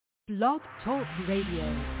Blog Talk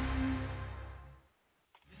Radio.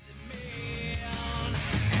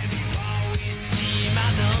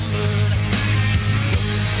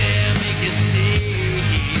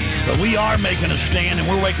 But we are making a stand, and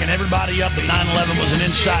we're waking everybody up that 9/11 was an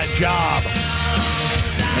inside job.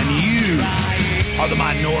 And you are the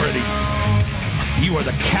minority. You are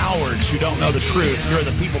the cowards who don't know the truth. You're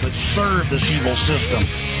the people that serve this evil system.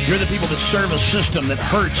 You're the people that serve a system that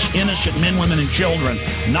hurts innocent men, women, and children.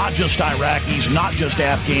 Not just Iraqis, not just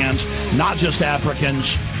Afghans, not just Africans,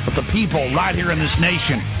 but the people right here in this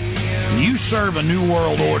nation. You serve a new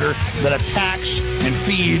world order that attacks and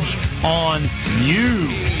feeds on you.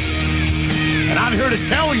 And I'm here to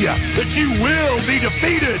tell you that you will be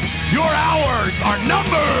defeated. Your hours are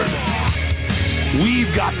numbered.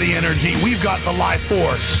 We've got the energy. We've got the life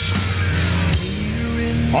force.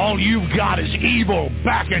 All you've got is evil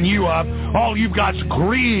backing you up. All you've got is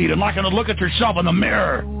greed and liking to look at yourself in the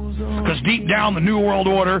mirror. Because deep down, the New World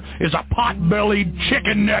Order is a pot-bellied,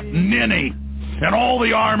 chicken-neck ninny. And all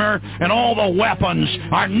the armor and all the weapons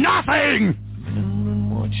are nothing.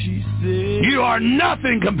 You are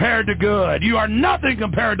nothing compared to good. You are nothing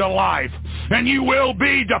compared to life. And you will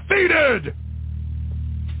be defeated.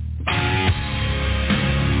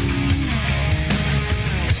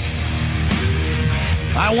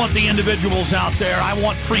 I want the individuals out there. I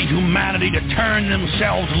want free humanity to turn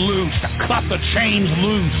themselves loose, to cut the chains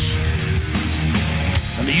loose,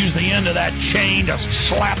 and to use the end of that chain to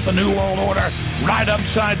slap the New World Order right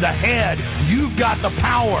upside the head. You've got the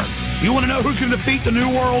power. You want to know who can defeat the New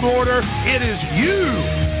World Order? It is you.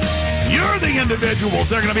 You're the individuals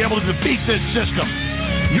that are going to be able to defeat this system.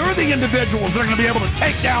 You're the individuals that are going to be able to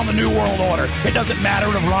take down the New World Order. It doesn't matter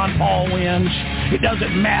if Ron Paul wins. It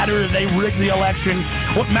doesn't matter if they rig the election.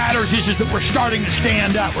 What matters is that we're starting to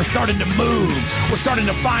stand up. We're starting to move. We're starting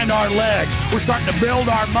to find our legs. We're starting to build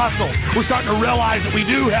our muscle. We're starting to realize that we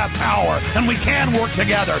do have power, and we can work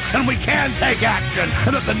together, and we can take action,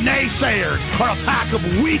 and that the naysayers are a pack of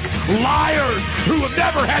weak liars who have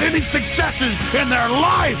never had any successes in their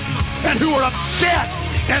life and who are upset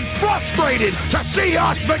and frustrated to see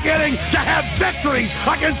us beginning to have victories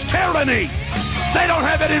against tyranny. They don't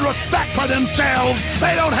have any respect for themselves.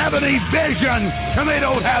 They don't have any vision, and they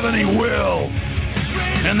don't have any will.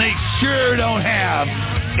 And they sure don't have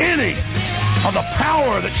any of the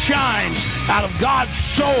power that shines out of God's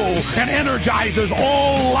soul and energizes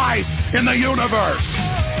all life in the universe.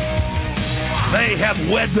 They have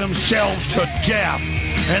wed themselves to death.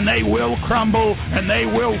 And they will crumble, and they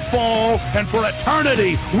will fall, and for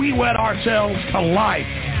eternity, we wed ourselves to life,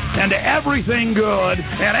 and to everything good,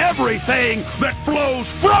 and everything that flows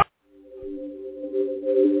from.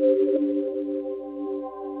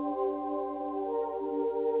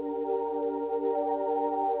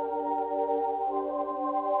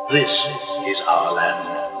 This is our land.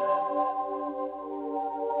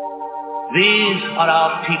 These are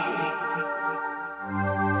our people,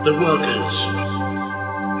 the workers,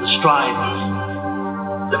 the strivers,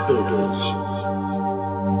 the builders.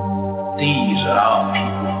 These are our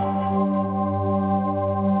people.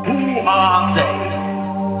 Who are they?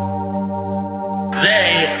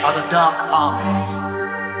 They are the dark armies,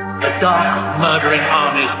 the dark murdering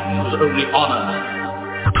armies whose only honor.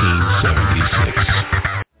 1876.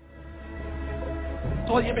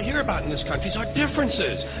 All you ever hear about in this country is our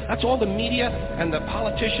differences. That's all the media and the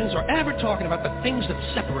politicians are ever talking about, the things that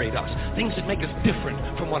separate us, things that make us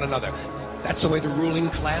different from one another. That's the way the ruling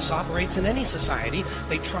class operates in any society.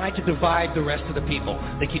 They try to divide the rest of the people.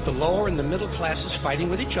 They keep the lower and the middle classes fighting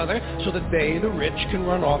with each other so that they, the rich, can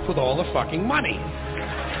run off with all the fucking money.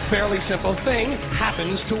 Fairly simple thing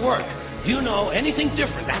happens to work. You know anything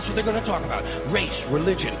different, that's what they're going to talk about. Race,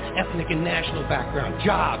 religion, ethnic and national background,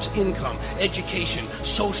 jobs, income, education,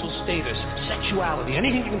 social status, sexuality.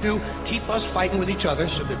 Anything you can do, keep us fighting with each other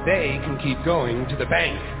so that they can keep going to the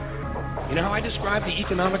bank. You know how I describe the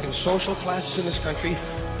economic and social classes in this country?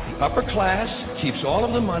 The upper class keeps all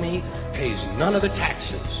of the money, pays none of the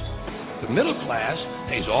taxes. The middle class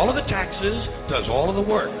pays all of the taxes, does all of the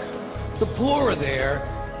work. The poor are there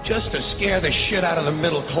just to scare the shit out of the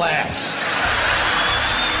middle class.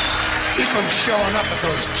 Keep them showing up at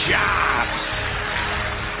those jobs.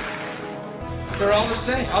 They're all the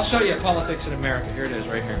same. I'll show you politics in America. Here it is,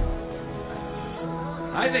 right here.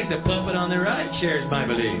 I think the puppet on the right shares my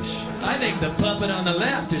beliefs. I think the puppet on the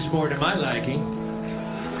left is more to my liking.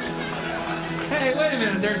 Hey, wait a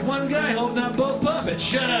minute. There's one guy holding up both puppets.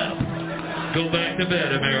 Shut up. Go back to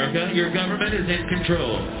bed, America. Your government is in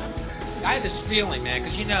control. I had this feeling, man,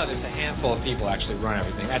 because you know there's a handful of people actually run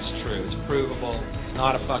everything. That's true. It's provable. It's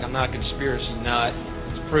not I'm not a conspiracy nut.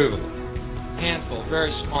 It's provable. handful,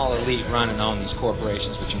 very small elite run and own these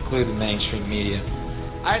corporations, which include the mainstream media.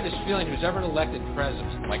 I have this feeling who's ever elected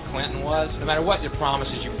president, like Clinton was, no matter what your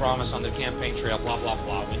promises you promise on the campaign trail, blah, blah,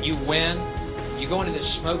 blah, when you win, you go into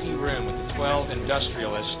this smoky room with the 12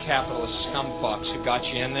 industrialist, capitalist scumfucks who got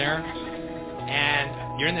you in there,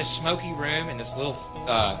 and you're in this smoky room, and this little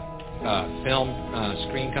film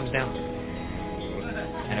screen comes down,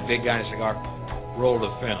 and a big guy in a cigar roll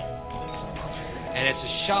the film. And it's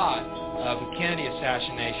a shot of the Kennedy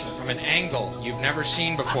assassination from an angle you've never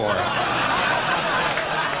seen before.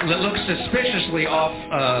 It looks suspiciously off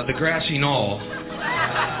the grassy knoll.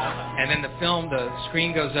 And then the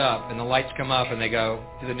screen goes up, and the lights come up, and they go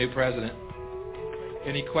to the new president.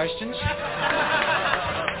 Any questions?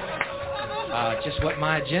 Just what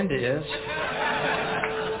my agenda is.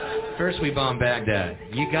 First we bomb Baghdad.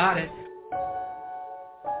 You got it.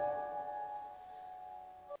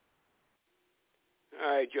 All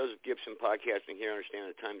right, Joseph Gibson podcasting here. I understand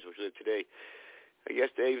the times we live today. I guess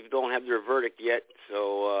they don't have their verdict yet,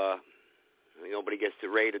 so nobody gets to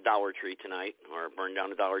raid a Dollar Tree tonight or burn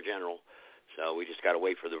down a Dollar General. So we just got to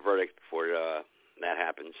wait for the verdict before that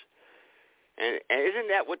happens. And isn't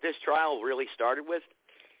that what this trial really started with?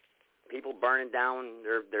 People burning down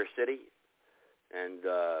their city, and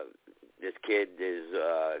this kid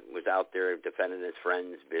was out there defending his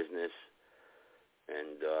friend's business,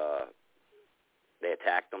 and they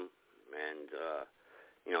attacked him, and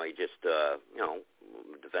he just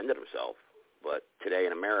defended himself. But today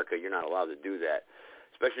in America, you're not allowed to do that,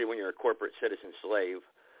 especially when you're a corporate citizen slave,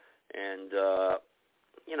 and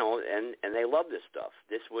and they love this stuff.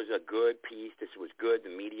 This was a good piece. This was good. The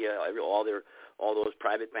media, all those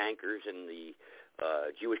private bankers and the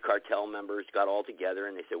Jewish cartel members got all together,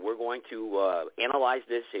 and they said, we're going to analyze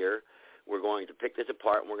this here. We're going to pick this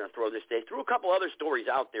apart, and we're going to throw this. They threw a couple other stories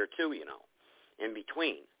out there, too, in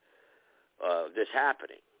between this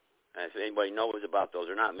happening. And if anybody knows about those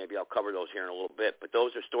or not, maybe I'll cover those here in a little bit. But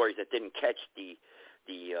those are stories that didn't catch the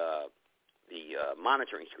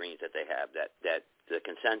monitoring screens that they have, that the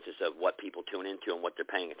consensus of what people tune into and what they're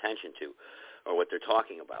paying attention to or what they're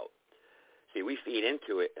talking about. See, we feed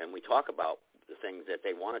into it and we talk about the things that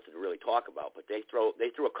they wanted to really talk about, but they threw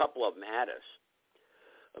a couple of them at us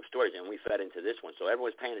of stories, and we fed into this one. So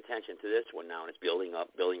everyone's paying attention to this one now, and it's building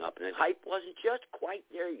up, and the hype wasn't just quite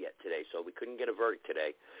there yet today, so we couldn't get a verdict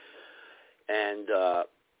today. And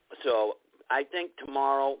so I think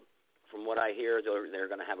tomorrow, from what I hear, they're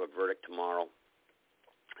going to have a verdict tomorrow.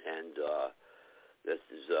 And this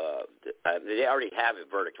is they already have a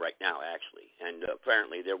verdict right now, actually. And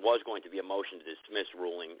apparently there was going to be a motion to dismiss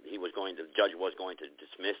ruling. The judge was going to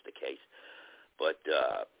dismiss the case, but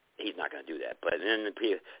he's not going to do that. But then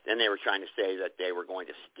they were trying to say that the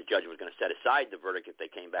judge was going to set aside the verdict if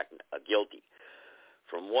they came back guilty.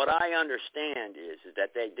 From what I understand is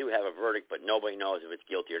that they do have a verdict, but nobody knows if it's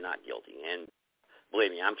guilty or not guilty. And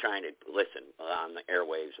believe me, I'm trying to listen on the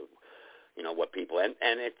airwaves of, what people and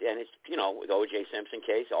it's the O.J. Simpson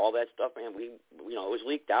case, all that stuff, man. It was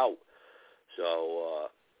leaked out. So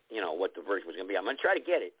what the verdict was going to be. I'm going to try to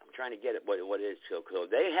get it. I'm trying to get it what it is. So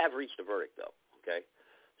they have reached a verdict, though. Okay,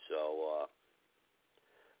 so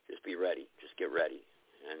just be ready. Just get ready.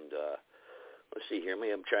 And let's see here.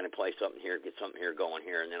 Maybe I'm trying to play something here, get something here going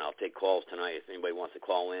here, and then I'll take calls tonight if anybody wants to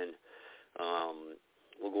call in.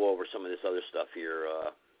 We'll go over some of this other stuff here,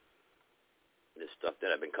 this stuff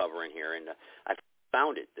that I've been covering here. And I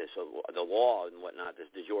found it, the law and whatnot, this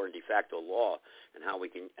de jure and de facto law, and how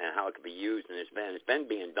it can be used. And it's been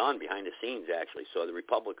being done behind the scenes, actually. So the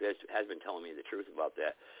Republic has been telling me the truth about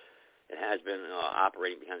that. It has been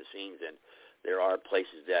operating behind the scenes, and there are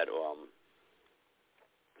places that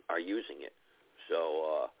are using it.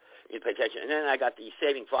 So you pay attention. And then I got the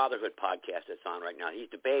Saving Fatherhood podcast that's on right now. You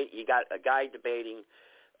got a guy debating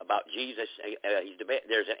about Jesus.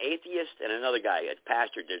 There's an atheist and another guy, a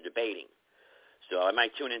pastor. They're debating. So I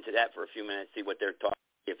might tune into that for a few minutes, see what they're talking,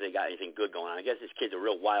 if they got anything good going on. I guess this kid's a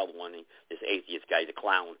real wild one. This atheist guy's a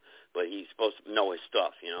clown, but he's supposed to know his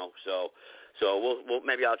stuff, So we'll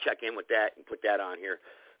maybe I'll check in with that and put that on here.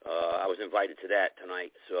 I was invited to that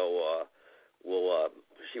tonight, so we'll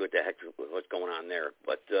see what's going on there.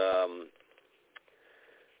 But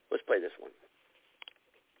let's play this one.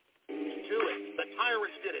 Do it. The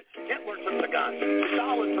tyrants did it. Hitler took the guns.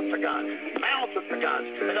 Stalin took the guns. Mao took the guns.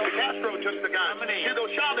 Fidel Castro took the guns. Hugo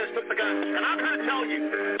Chavez took the guns. And I'm here to tell you,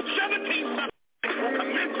 1776 will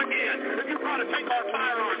commence again if you try to take our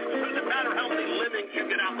firearms. Doesn't matter how many living you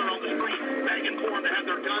get out there on the street begging for them to have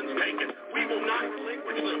their guns taken. We will not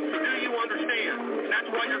relinquish them. Do you understand?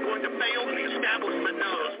 That's why you're going to fail, and the establishment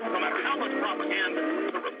knows. No matter how much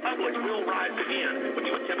propaganda, the Republic will rise again when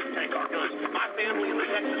you attempt to take our guns. My family in the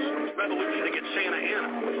Texas Revolution against Santa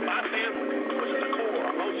Anna, my family was at the core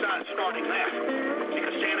on both sides starting that.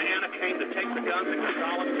 Because Santa Anna came to take the guns in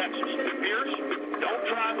Gonzales, Texas. Pierce, don't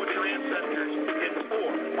try what your ancestors did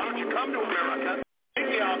before. Why don't you come to America,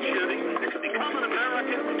 take the out shooting, you can become an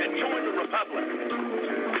American and join the Republic.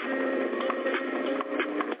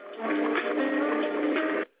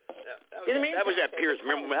 That was that Piers.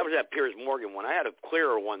 Remember, that was that Piers Morgan one. I had a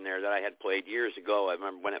clearer one there that I had played years ago. I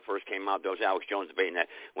remember when it first came out. There was Alex Jones debating that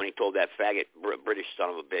when he told that faggot British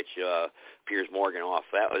son of a bitch Piers Morgan off.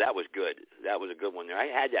 That was good. That was a good one there. I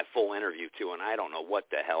had that full interview too, and I don't know what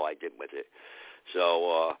the hell I did with it.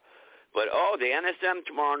 So, but the NSM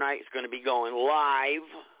tomorrow night is going to be going live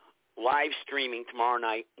streaming tomorrow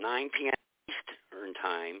night, 9 p.m. Eastern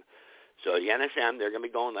time. So the NSM, they're going to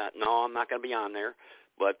be going that. No, I'm not going to be on there.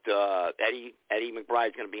 But Eddie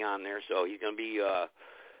McBride's going to be on there, so he's going to be.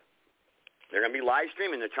 They're going to be live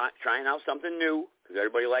streaming. They're trying out something new because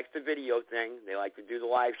everybody likes the video thing. They like to do the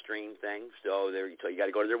live stream thing. So you got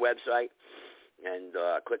to go to their website and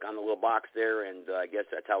click on the little box there, and I guess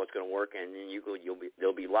that's how it's going to work. And then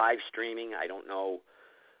they'll be live streaming. I don't know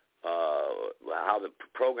how the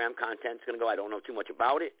program content's going to go. I don't know too much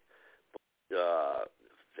about it. But,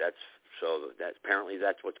 apparently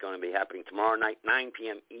that's what's going to be happening tomorrow night, 9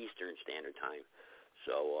 p.m. Eastern Standard Time.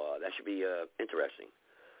 So that should be interesting.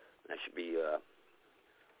 That should be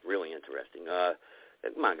really interesting.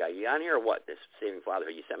 Come on, guy, you on here or what? This Saving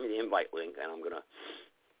Fatherhood. You sent me the invite link, and I'm gonna.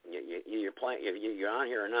 You're playing. You're on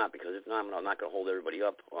here or not? Because if not, I'm not gonna hold everybody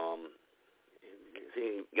up.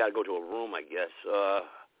 You got to go to a room, I guess.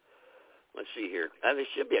 Let's see here. This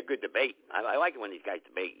should be a good debate. I like it when these guys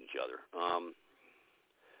debate each other.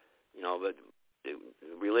 But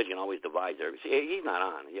religion always divides everybody. See, he's not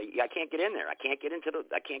on. I can't get in there. I can't get in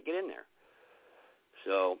there.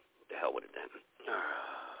 So, the hell with it then.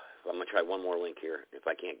 I'm going to try one more link here. If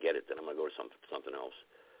I can't get it, then I'm going to go to something else.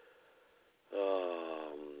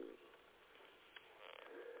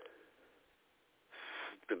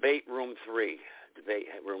 Debate room 3.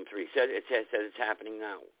 It says it's happening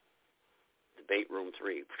now. Debate room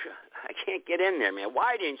 3. I can't get in there, man.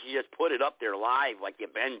 Why didn't you just put it up there live like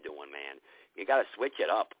you've been doing, man? You got to switch it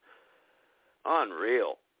up.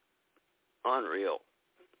 Unreal. I'll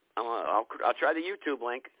try the YouTube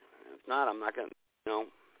link. If not, I'm not going to,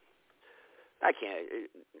 I can't.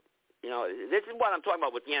 This is what I'm talking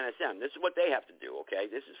about with the NSM. This is what they have to do, okay?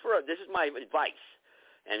 This is my advice.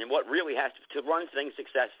 And what really has to run things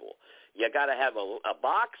successful. You got to have a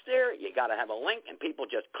box there. You got to have a link, and people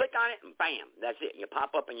just click on it, and bam, that's it. You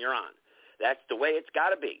pop up, and you're on. That's the way it's got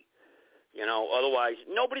to be. Otherwise,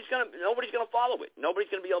 nobody's gonna follow it. Nobody's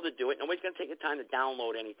gonna be able to do it. Nobody's gonna take the time to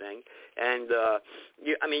download anything. And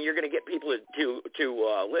you're gonna get people to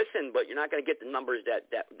listen, but you're not gonna get the numbers that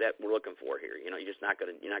we're looking for here. You're not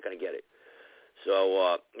gonna get it.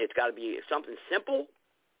 So it's got to be something simple.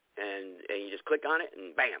 And you just click on it,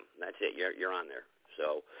 and bam, that's it. You're on there.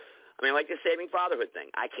 So, like the Saving Fatherhood thing.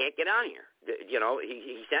 I can't get on here.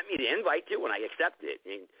 He sent me the invite, too, and I accepted it.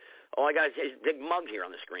 And all I got is his big mug here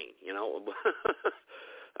on the screen,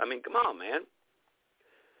 come on, man.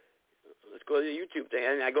 Let's go to the YouTube thing.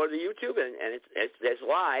 And I go to the YouTube, and it's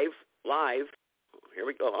live. Here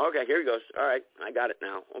we go. Okay, here he goes. All right, I got it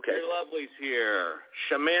now. Okay. Your lovelies here.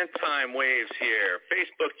 Shaman Time Waves here.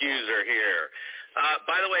 Facebook user here.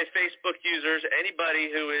 By the way, Facebook users,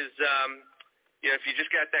 anybody who is, if you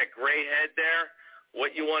just got that gray head there,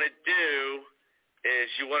 what you want to do is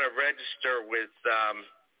you want to register with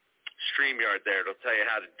StreamYard there. It'll tell you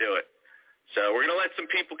how to do it. So we're going to let some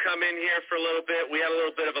people come in here for a little bit. We had a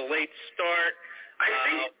little bit of a late start.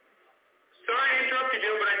 Sorry to interrupt you,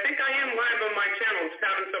 Joe, but I think I am live on my channel. I'm just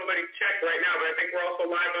having somebody check right now, but I think we're also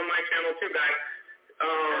live on my channel too,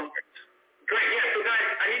 guys. Great, yeah, so guys,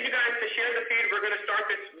 I need you guys to share the feed. We're going to start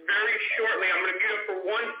this very shortly. I'm going to mute up for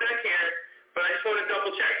 1 sec here, but I just want to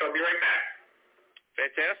double check, so I'll be right back.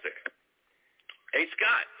 Fantastic. Hey,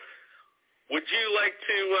 Scott, would you like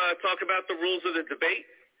to talk about the rules of the debate?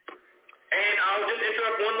 And I'll just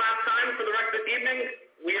interrupt one last time for the rest of this evening.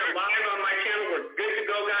 We are live on my channel. We're good to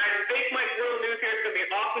go, guys. Fake Mike's Real News here. It's going to be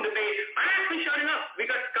an awesome debate. I'm actually shutting up. We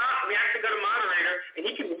got Scott. We actually got a moderator, and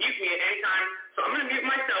he can mute me at any time. So I'm going to mute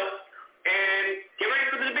myself. And get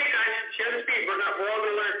ready for the debate, guys. Share the speed. We're all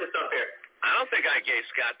going to learn some stuff here. I don't think I gave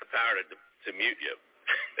Scott the power to mute you.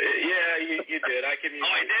 Yeah, you did. I can mute you.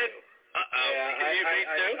 Oh, I did? Uh-oh. Yeah, can you mute me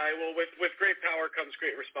too? I will. With great power comes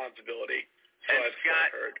great responsibility. So and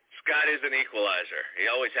Scott is an equalizer. He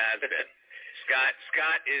always has been.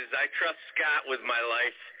 I trust Scott with my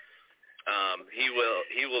life. He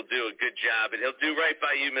will do a good job, and he'll do right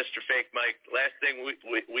by you, Mr. Fake Mike. Last thing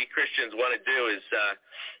we Christians want to do is,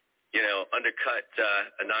 undercut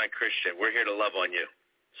a non-Christian. We're here to love on you.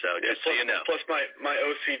 So just so you know. Plus, my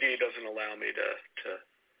OCD doesn't allow me to.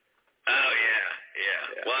 Oh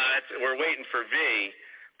yeah. Well, we're waiting for V,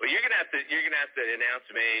 but you're gonna have to announce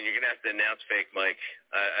me, and you're gonna have to announce Fake Mike.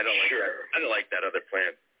 I don't like that. I don't like that other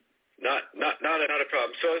plan. Not a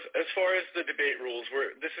problem. So as far as the debate rules,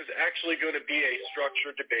 this is actually going to be a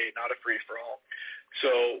structured debate, not a free-for-all.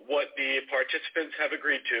 So what the participants have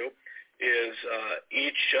agreed to is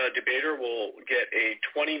each debater will get a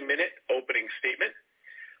 20-minute opening statement,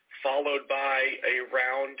 followed by a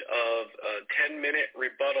round of 10-minute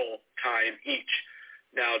rebuttal time each.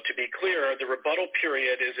 Now, to be clear, the rebuttal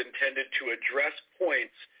period is intended to address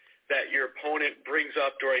points that your opponent brings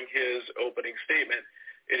up during his opening statement.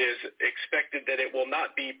 It is expected that it will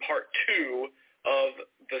not be part two of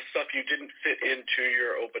the stuff you didn't fit into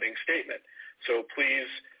your opening statement. So please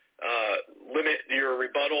limit your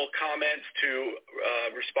rebuttal comments to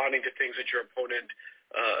responding to things that your opponent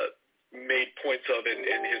made points of in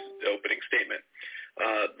his opening statement.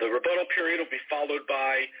 The rebuttal period will be followed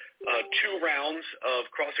by 2 rounds of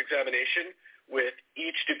cross-examination with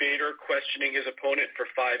each debater questioning his opponent for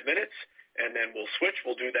 5 minutes, and then we'll switch.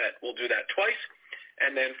 We'll do that twice.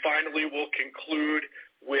 And then finally, we'll conclude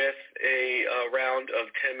with a round of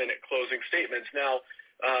 10-minute closing statements. Now,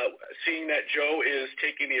 seeing that Joe is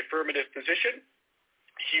taking the affirmative position,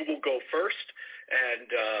 he will go first, and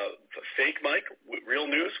Fake Mike, Real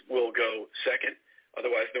News, will go second,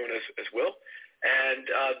 otherwise known as Will. And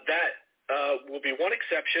that will be one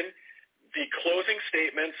exception. The closing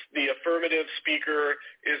statements, the affirmative speaker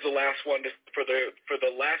is the last one for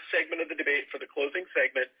the last segment of the debate. For the closing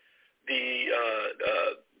segment, the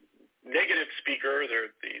negative speaker,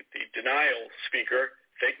 the denial speaker,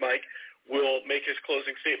 Fake Mike, will make his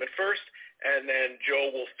closing statement first, and then Joe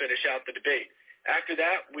will finish out the debate. After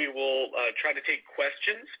that, we will try to take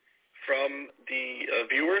questions from the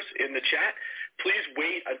viewers in the chat. Please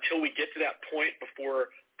wait until we get to that point before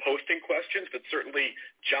posting questions, but certainly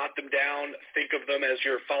jot them down, think of them as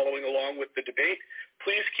you're following along with the debate.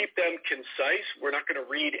 Please keep them concise. We're not going to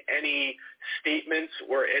read any statements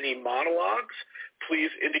or any monologues. Please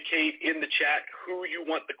indicate in the chat who you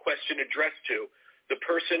want the question addressed to. The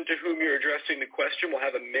person to whom you're addressing the question will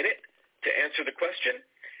have a minute to answer the question,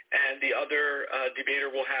 and the other debater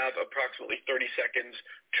will have approximately 30 seconds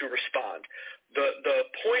to respond. The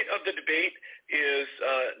point of the debate is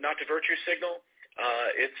not to virtue signal.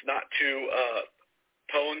 It's not to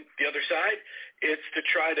pwn the other side. It's to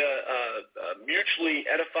try to mutually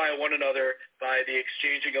edify one another by the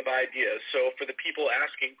exchanging of ideas. So for the people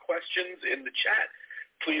asking questions in the chat,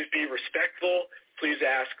 please be respectful. Please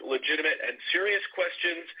ask legitimate and serious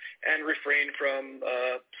questions and refrain from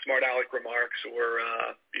smart aleck remarks or,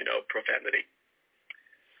 profanity.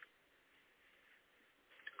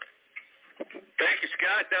 Thank you,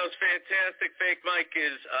 Scott. That was fantastic. Fake Mike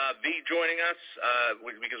is V joining us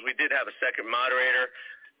because we did have a second moderator,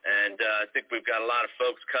 and I think we've got a lot of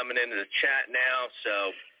folks coming into the chat now.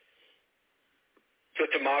 So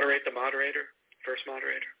to moderate the moderator, first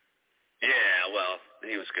moderator? Yeah, well,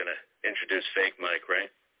 he was going to introduce Fake Mike, right?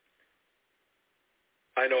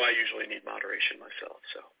 I know I usually need moderation myself,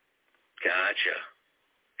 so. Gotcha.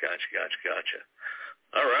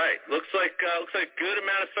 All right. Looks like a good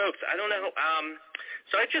amount of folks. I don't know.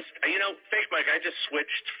 So I just, Fake Mike, I just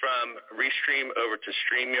switched from Restream over to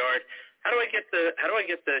StreamYard. How do I get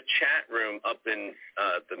the chat room up in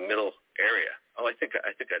the middle area? Oh, I think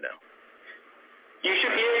I know. You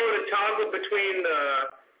should be able to toggle between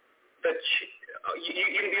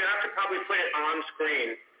you have to probably put it on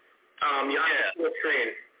screen. You have to see the screen.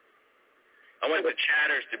 I want the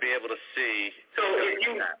chatters to be able to see.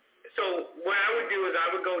 So what I would do is I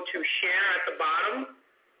would go to share at the bottom,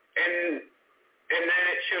 and then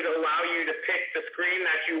it should allow you to pick the screen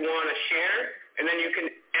that you want to share, and then you can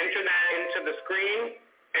enter that into the screen,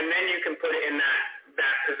 and then you can put it in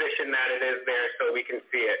that position that it is there so we can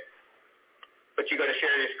see it. But you got to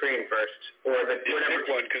share your screen first, or whatever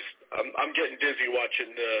one, because I'm getting dizzy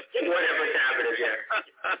watching whatever tab it is.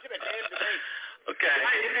 Okay.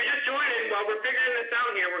 Guys, if you're just joining, while we're figuring this out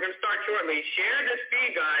here, we're going to start shortly. Share this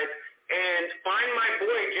feed, guys, and find my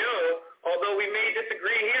boy Joe. Although we may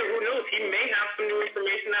disagree here, who knows? He may have some new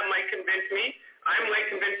information that might convince me. I might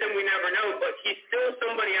convince him. We never know. But he's still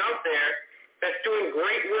somebody out there that's doing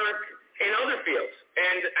great work in other fields.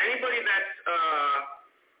 And anybody that's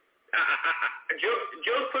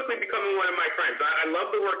Joe's quickly becoming one of my friends. I love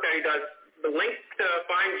the work that he does The link to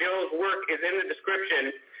find Joe's work is in the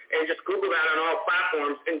description, and just Google that on all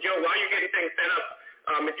platforms. And Joe, while you're getting things set up,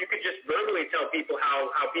 if you could just verbally tell people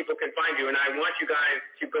how people can find you, and I want you guys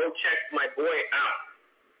to go check my boy out.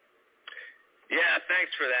 Yeah,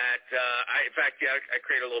 thanks for that. I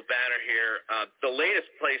create a little banner here. The latest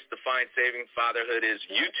place to find Saving Fatherhood is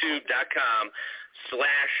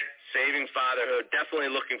youtube.com/Saving Fatherhood. Definitely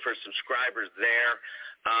looking for subscribers there.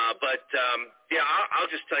 I'll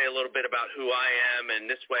just tell you a little bit about who I am, and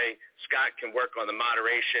this way Scott can work on the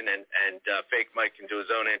moderation, and Fake Mike can do his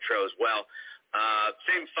own intro as well.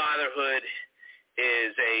 Saving Fatherhood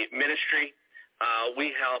is a ministry.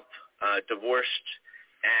 We help divorced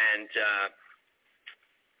and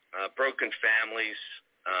broken families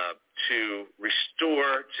to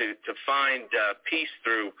restore, to find peace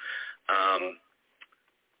through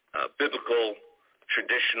biblical,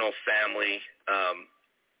 traditional family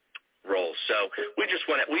roles. So we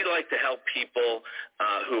like to help people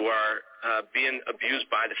who are being abused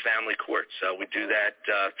by the family court. So we do that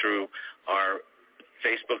through our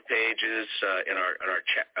Facebook pages, in our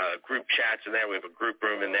group chats in there. We have a group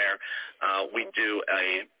room in there. We do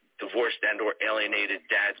a divorced and or alienated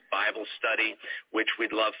dad's Bible study, which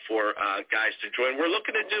we'd love for guys to join. We're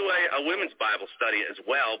looking to do a women's Bible study as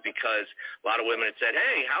well, because a lot of women had said,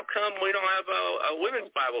 hey, how come we don't have a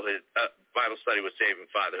women's Bible study with Saving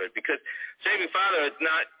Fatherhood? Because Saving Fatherhood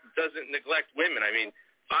doesn't neglect women. I mean,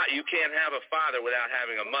 you can't have a father without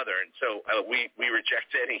having a mother, and so we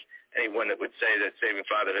reject anyone that would say that Saving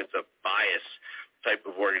Fatherhood's a bias type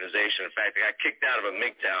of organization. In fact, I got kicked out of a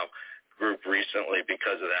MGTOW group recently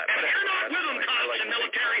because of that. And if you're not with them, cops and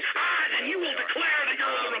military, then you will declare that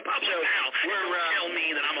you're with the Republic now. Tell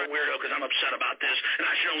me that I'm a weirdo because I'm upset about this, and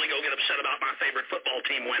I should only go get upset about my favorite football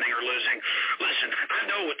team winning or losing. Listen,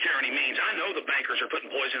 I know what tyranny means. I know the bankers are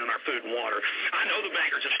putting poison in our food and water. I know the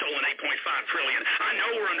bankers have stolen $8.5 trillion. I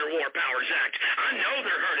know we're under War Powers Act. I know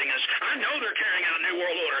they're hurting us. I know they're carrying out a New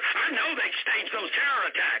World Order. I know they staged those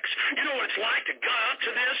terror attacks. You know what it's like to go up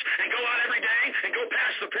to this and go out every day and go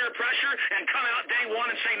past the peer pressure and come out day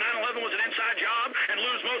one and say 9/11 was an inside job and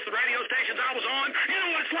lose most of the radio stations I was on. You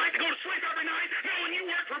know what it's like to go to sleep every night knowing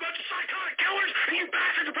you work for a bunch of psychotic killers and you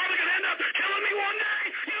bastards are probably going to end up killing me one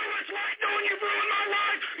day. You know what it's like knowing you've ruined my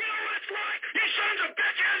life. You know what it's like, you sons of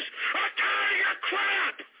bitches are tired of your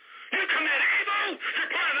crap. You commit evil,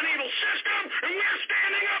 you're part of an evil system, and we're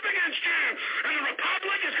standing up against you. And the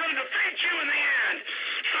Republic is going to defeat you in the end.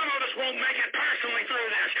 Some of us won't make it personally through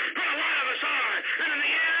this, but a lot of us are. And in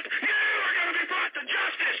the end, you are going to be brought to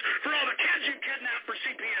justice for all the kids you kidnapped for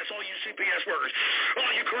CPS, all you CPS workers,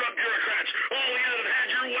 all you corrupt bureaucrats, all you that have had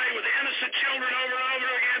your way with innocent children over and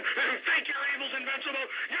over again who think your evil's invincible.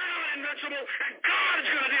 You're not invincible, and God is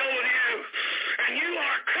going to deal with you. And you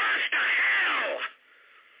are cursed to hell.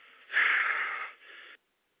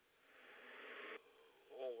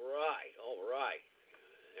 All right.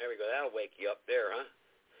 There we go. That'll wake you up there, huh?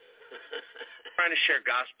 Trying to share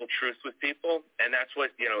gospel truth with people, and that's why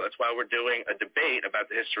we're doing a debate about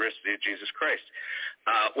the historicity of Jesus Christ.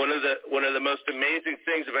 One of the most amazing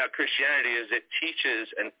things about Christianity is it teaches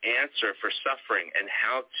an answer for suffering and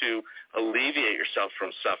how to alleviate yourself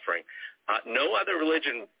from suffering. No other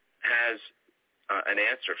religion has an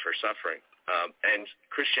answer for suffering, and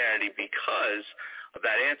Christianity, because of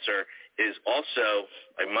that answer, is also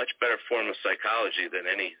a much better form of psychology than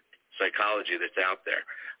any psychology that's out there.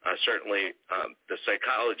 Certainly, the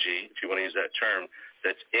psychology, if you want to use that term,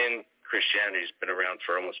 that's in Christianity has been around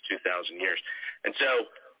for almost 2,000 years. And so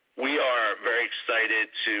we are very excited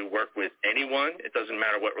to work with anyone. It doesn't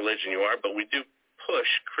matter what religion you are, but we do push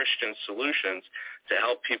Christian solutions to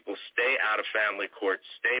help people stay out of family courts,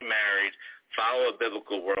 stay married, follow a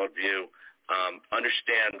biblical worldview,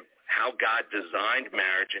 understand how God designed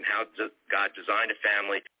marriage and how God designed a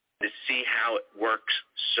family, to see how it works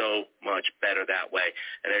so much better that way.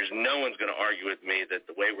 And there's no one's going to argue with me that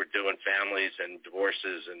the way we're doing families and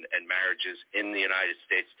divorces and marriages in the United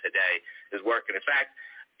States today is working. In fact,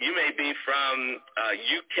 you may be from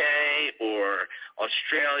UK or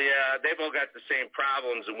Australia. They've all got the same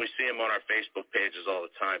problems, and we see them on our Facebook pages all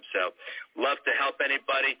the time. So love to help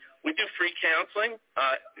anybody. We do free counseling.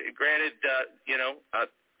 Granted,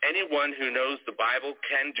 anyone who knows the Bible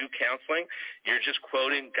can do counseling. You're just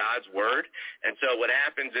quoting God's word. And so what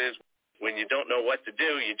happens is when you don't know what to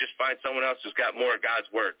do, you just find someone else who's got more of God's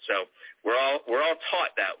word. So we're all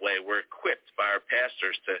taught that way. We're equipped by our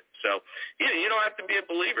pastors so you don't have to be a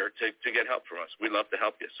believer to get help from us. We'd love to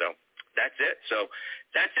help you. So that's it. So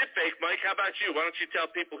that's it, Fake Mike. How about you? Why don't you tell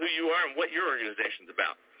people who you are and what your organization's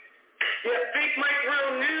about? Yeah, Fake Mike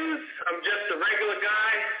Real News. I'm just a regular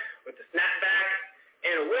guy with a snapback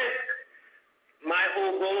and a whisk.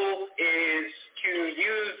 whole goal is to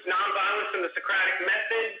use nonviolence and the Socratic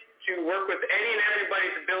method to work with any and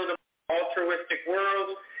everybody to build an altruistic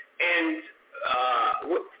world and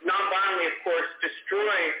nonviolently, of course,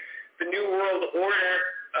 destroy the New World Order.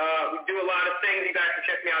 We do a lot of things. You guys can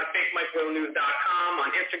check me out at FakeMikeRealNews.com,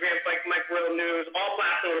 on Instagram, Fake Mike Real News, all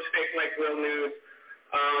platforms, Fake Mike Real News.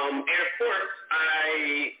 And, of course,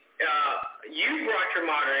 you brought your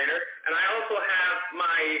moderator, and I also have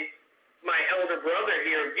my elder brother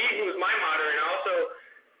here, V, who is my moderator, and also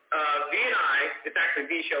V and I, it's actually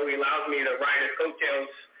V's show. He allows me to ride his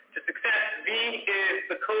coattails to success. V is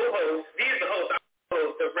the co-host. V is the host. I'm the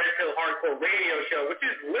host of Red Pill Hardcore Radio Show, which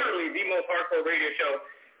is literally the most hardcore radio show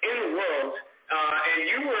in the world.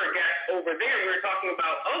 And you were a guest over there. We were talking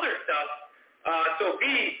about other stuff. So V,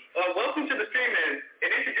 welcome to the stream, and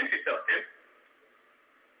introduce yourself, Tim.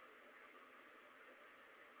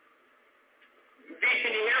 V,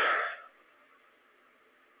 can you hear us?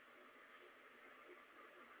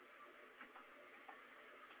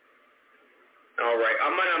 All right,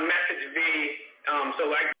 I'm going to message V so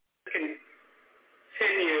I can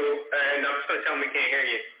continue, and I'm just going to tell him we can't hear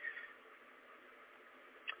you.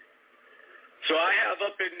 So I have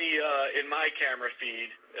up in my camera feed,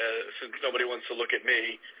 since nobody wants to look at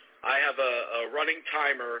me, I have a running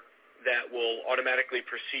timer that will automatically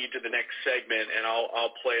proceed to the next segment, and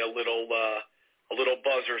I'll play a little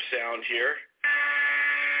buzzer sound here.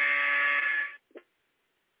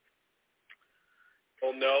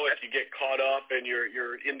 You'll know if you get caught up and you're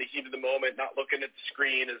in the heat of the moment, not looking at the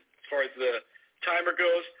screen as far as the timer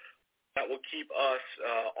goes. That will keep us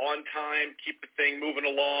on time, keep the thing moving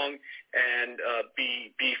along, and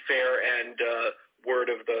be fair and word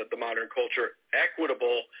of the modern culture,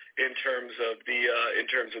 equitable in terms of the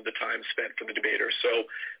time spent for the debaters. So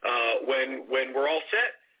when we're all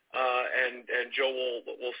set and Joe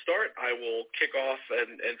will start, I will kick off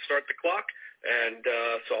and start the clock. And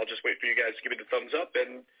so I'll just wait for you guys to give me the thumbs up,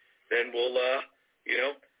 and then we'll go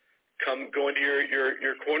into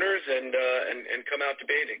your corners and come out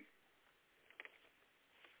debating.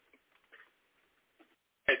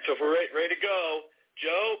 All right, so if we're ready to go,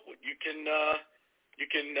 Joe, you can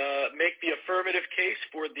make the affirmative case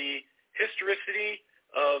for the historicity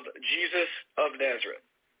of Jesus of Nazareth.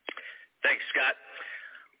 Thanks, Scott.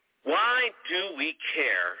 Why do we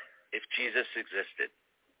care if Jesus existed?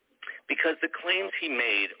 Because the claims he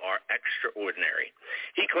made are extraordinary.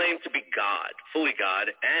 He claimed to be God, fully God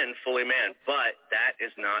and fully man, but that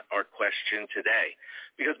is not our question today.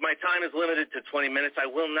 Because my time is limited to 20 minutes, I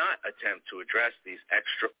will not attempt to address these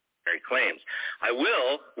extraordinary claims. I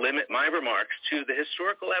will limit my remarks to the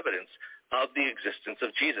historical evidence of the existence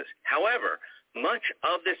of Jesus. However, much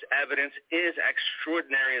of this evidence is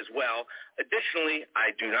extraordinary as well. Additionally,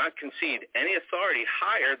 I do not concede any authority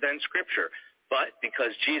higher than Scripture. But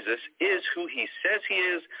because Jesus is who he says he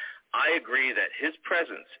is, I agree that his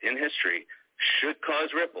presence in history should cause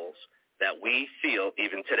ripples that we feel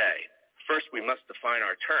even today. First, we must define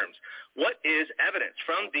our terms. What is evidence?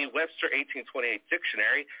 From the Webster 1828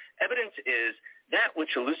 dictionary, evidence is that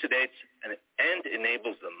which elucidates and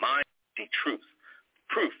enables the mind to see truth.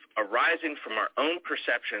 Proof arising from our own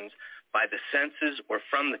perceptions by the senses or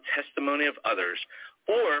from the testimony of others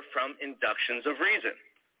or from inductions of reason.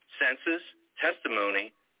 Senses,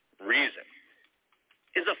 testimony, reason.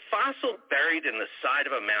 Is a fossil buried in the side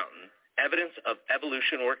of a mountain evidence of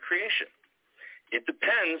evolution or creation? It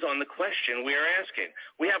depends on the question we are asking.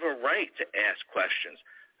 We have a right to ask questions.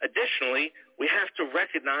 Additionally, we have to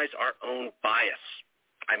recognize our own bias.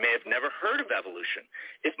 I may have never heard of evolution.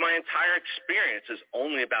 If my entire experience is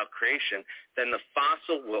only about creation, then the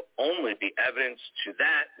fossil will only be evidence to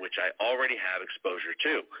that which I already have exposure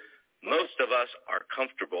to. Most of us are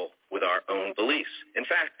comfortable with our own beliefs. In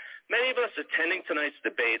fact, many of us attending tonight's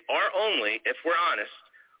debate are only, if we're honest,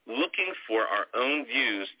 looking for our own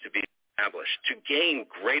views to be established, to gain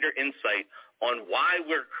greater insight on why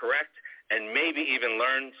we're correct and maybe even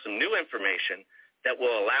learn some new information that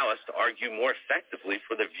will allow us to argue more effectively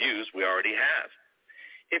for the views we already have.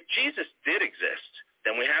 If Jesus did exist,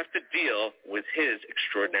 then we have to deal with his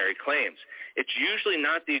extraordinary claims. It's usually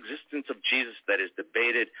not the existence of Jesus that is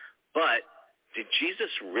debated, but did Jesus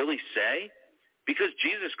really say? Because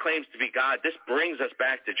Jesus claims to be God, this brings us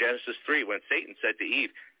back to Genesis 3 when Satan said to Eve,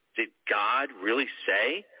 did God really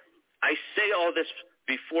say? I say all this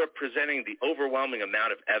before presenting the overwhelming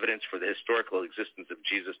amount of evidence for the historical existence of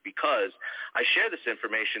Jesus because I share this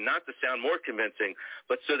information not to sound more convincing,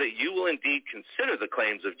 but so that you will indeed consider the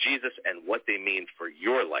claims of Jesus and what they mean for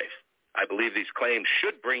your life. I believe these claims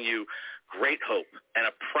should bring you great hope and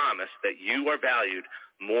a promise that you are valued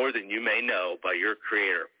more than you may know by your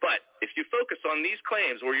Creator. But if you focus on these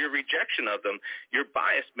claims or your rejection of them, your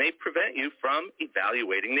bias may prevent you from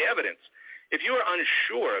evaluating the evidence. If you are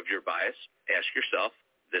unsure of your bias, ask yourself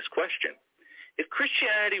this question. If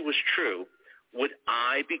Christianity was true, would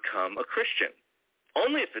I become a Christian?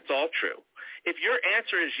 Only if it's all true. If your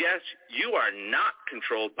answer is yes, you are not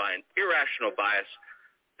controlled by an irrational bias,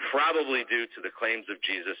 probably due to the claims of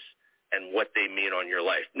Jesus and what they mean on your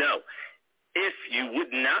life. No. If you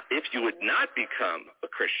would not become a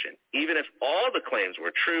Christian, even if all the claims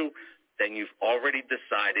were true, then you've already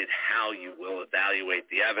decided how you will evaluate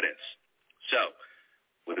the evidence. So,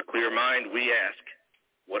 with a clear mind, we ask,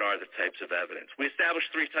 what are the types of evidence? We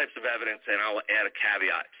established 3 types of evidence, and I'll add a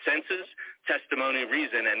caveat. Senses, testimony,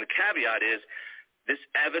 reason, and the caveat is this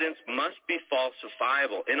evidence must be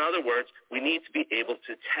falsifiable. In other words, we need to be able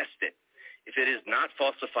to test it. If it is not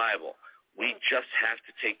falsifiable, we just have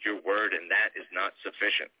to take your word, and that is not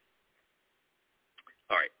sufficient.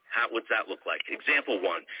 All right, what's that look like? Example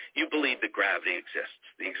 1, you believe that gravity exists.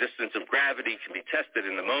 The existence of gravity can be tested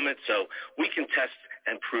in the moment, so we can test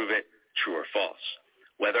and prove it true or false.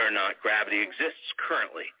 Whether or not gravity exists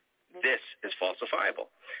currently, this is falsifiable.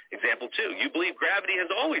 Example 2, you believe gravity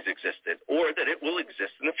has always existed or that it will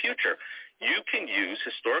exist in the future. You can use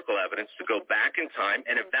historical evidence to go back in time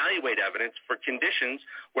and evaluate evidence for conditions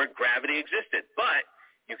where gravity existed, but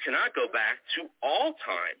you cannot go back to all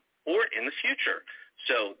time or in the future.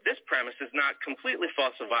 So this premise is not completely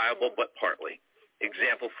falsifiable, but partly.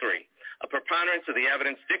 Example 3, a preponderance of the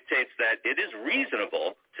evidence dictates that it is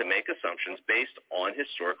reasonable to make assumptions based on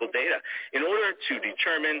historical data in order to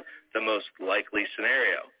determine the most likely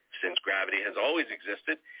scenario. Since gravity has always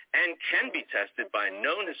existed and can be tested by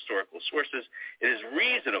known historical sources, it is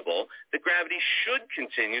reasonable that gravity should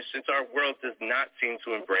continue since our world does not seem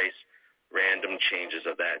to embrace random changes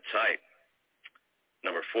of that type.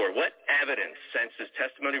 Number 4, what evidence, senses,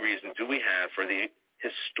 testimony, reason do we have for the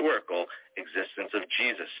historical existence of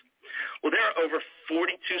Jesus? Well, there are over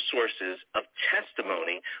 42 sources of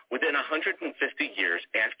testimony within 150 years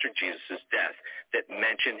after Jesus' death that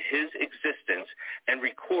mention his existence and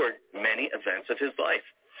record many events of his life.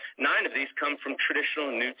 9 of these come from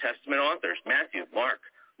traditional New Testament authors: Matthew, Mark,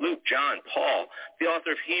 Luke, John, Paul, the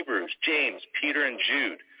author of Hebrews, James, Peter, and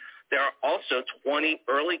Jude. There are also 20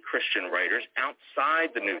 early Christian writers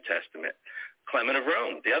outside the New Testament: Clement of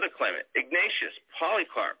Rome, the other Clement, Ignatius,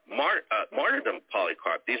 Polycarp, Martyrdom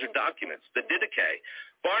Polycarp. These are documents. The Didache,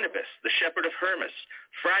 Barnabas, the Shepherd of Hermas,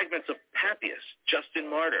 fragments of Papias, Justin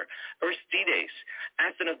Martyr, Aristides,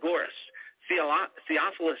 Athenagoras,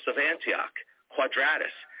 Theophilus of Antioch,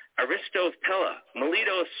 Quadratus, Aristo of Pella,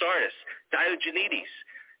 Melito of Sardis, Diogenes,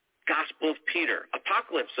 Gospel of Peter,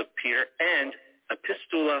 Apocalypse of Peter, and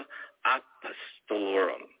Epistula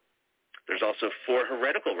Apostolorum. There's also 4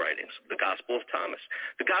 heretical writings: the Gospel of Thomas,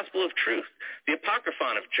 the Gospel of Truth, the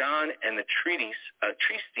Apocryphon of John, and the Treatise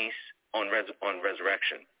on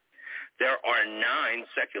Resurrection. There are 9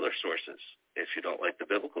 secular sources, if you don't like the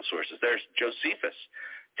biblical sources. There's Josephus,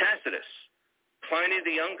 Tacitus, Pliny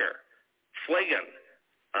the Younger, Phlegon,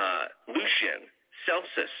 Lucian,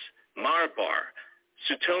 Celsus, Marbar,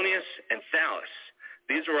 Suetonius, and Thallus.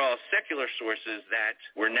 These are all secular sources that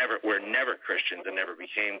were never Christians and never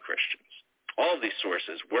became Christians. All of these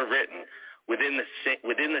sources were written within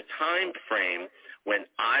the time frame when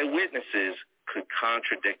eyewitnesses could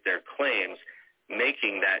contradict their claims,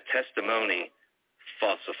 making that testimony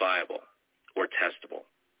falsifiable or testable.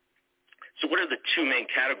 So what are the 2 main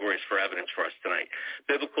categories for evidence for us tonight?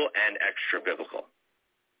 Biblical and extra-biblical.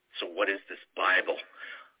 So what is this Bible?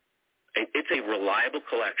 It's a reliable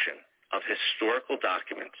collection of historical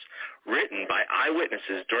documents written by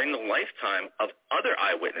eyewitnesses during the lifetime of other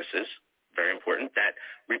eyewitnesses, very important, that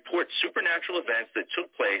report supernatural events that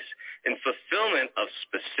took place in fulfillment of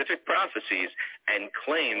specific prophecies and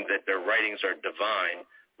claim that their writings are divine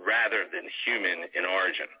rather than human in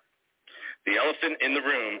origin. The elephant in the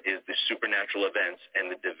room is the supernatural events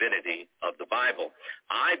and the divinity of the Bible.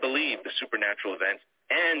 I believe the supernatural events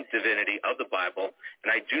and divinity of the Bible,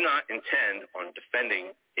 and I do not intend on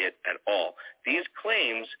defending it at all. These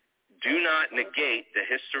claims do not negate the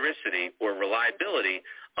historicity or reliability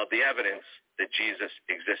of the evidence that Jesus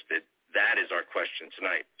existed. That is our question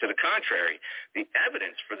tonight. To the contrary, the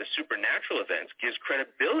evidence for the supernatural events gives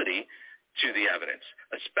credibility to the evidence,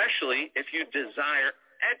 especially if you desire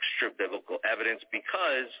extra-biblical evidence,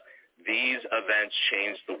 because these events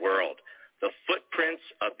changed the world. The footprints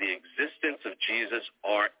of the existence of Jesus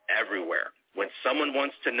are everywhere. When someone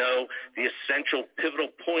wants to know the essential pivotal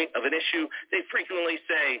point of an issue, they frequently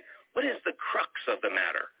say, what is the crux of the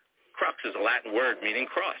matter? Crux is a Latin word meaning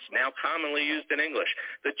cross, now commonly used in English.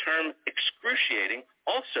 The term excruciating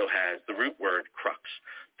also has the root word crux.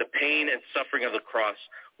 The pain and suffering of the cross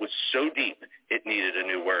was so deep it needed a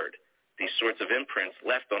new word. These sorts of imprints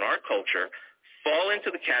left on our culture fall into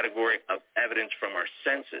the category of evidence from our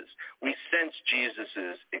senses. We sense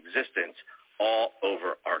Jesus' existence all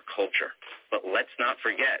over our culture. But let's not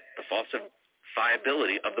forget the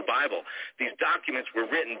falsifiability of the Bible. These documents were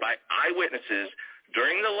written by eyewitnesses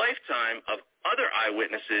during the lifetime of other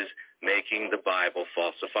eyewitnesses, making the Bible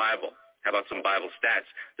falsifiable. How about some Bible stats?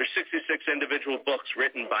 There's 66 individual books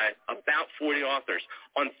written by about 40 authors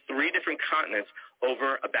on 3 different continents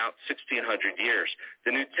over about 1,600 years.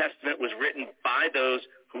 The New Testament was written by those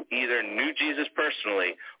who either knew Jesus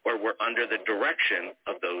personally or were under the direction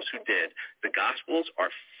of those who did. The Gospels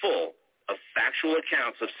are full of factual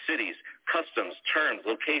accounts of cities, customs, terms,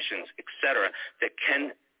 locations, etc. that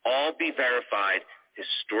can all be verified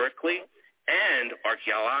historically and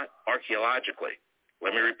archaeologically.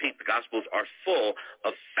 Let me repeat, the Gospels are full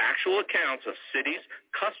of factual accounts of cities,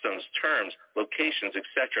 customs, terms, locations,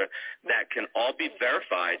 etc. that can all be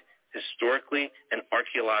verified historically and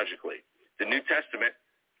archaeologically. The New Testament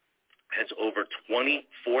has over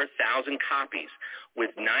 24,000 copies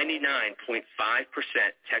with 99.5%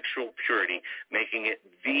 textual purity, making it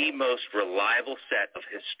the most reliable set of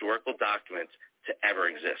historical documents to ever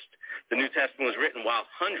exist. The New Testament was written while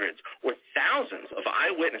hundreds or thousands of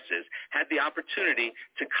eyewitnesses had the opportunity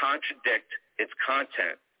to contradict its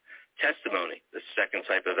content. Testimony, the second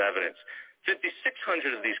type of evidence.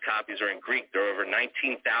 5,600 of these copies are in Greek. There are over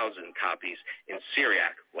 19,000 copies in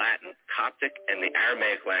Syriac, Latin, Coptic, and the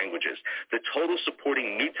Aramaic languages. The total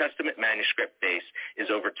supporting New Testament manuscript base is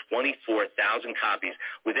over 24,000 copies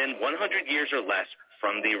within 100 years or less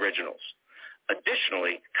from the originals.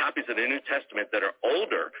 Additionally, copies of the New Testament that are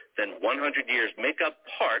older than 100 years make up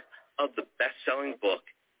part of the best-selling book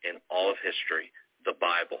in all of history, the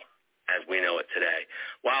Bible, as we know it today.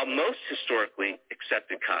 While most historically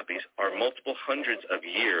accepted copies are multiple hundreds of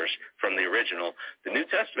years from the original, the New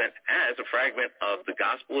Testament has a fragment of the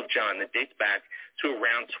Gospel of John that dates back to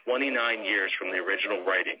around 29 years from the original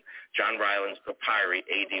writing, John Ryland's papyri,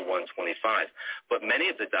 AD 125. But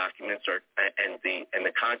many of the documents and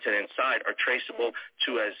the content inside are traceable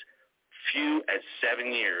to as few as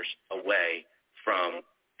 7 years away from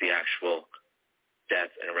the actual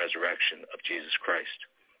death and resurrection of Jesus Christ.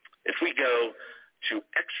 If we go to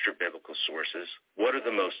extra-biblical sources, what are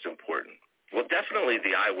the most important? Well, definitely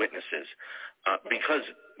the eyewitnesses, because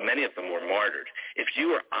many of them were martyred. If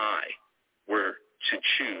you or I were to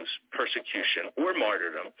choose persecution or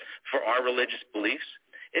martyrdom for our religious beliefs,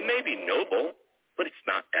 it may be noble, but it's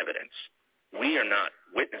not evidence. We are not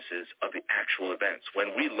witnesses of the actual events.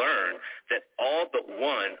 When we learn that all but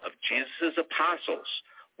one of Jesus' apostles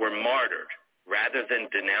were martyred, rather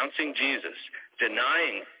than denouncing Jesus,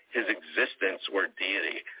 denying his existence or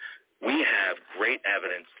deity, we have great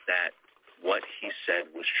evidence that what he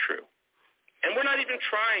said was true. And we're not even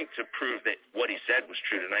trying to prove that what he said was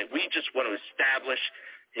true tonight. We just want to establish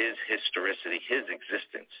his historicity, his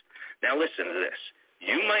existence. Now listen to this.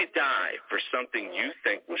 You might die for something you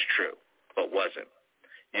think was true, but wasn't.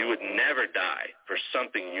 You would never die for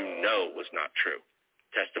something you know was not true.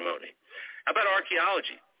 Testimony. How about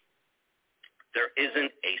archaeology? There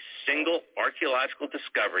isn't a single archaeological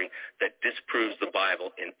discovery that disproves the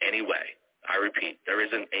Bible in any way. I repeat, there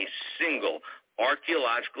isn't a single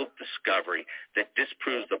archaeological discovery that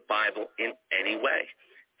disproves the Bible in any way.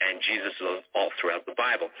 And Jesus is all throughout the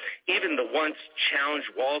Bible. Even the once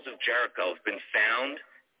challenged walls of Jericho have been found,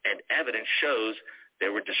 and evidence shows they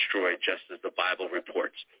were destroyed just as the Bible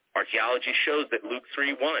reports. Archaeology shows that Luke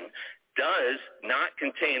 3:1 does not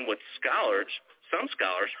contain what some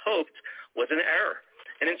scholars hoped was an error.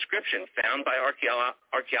 An inscription found by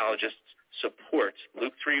archaeologists supports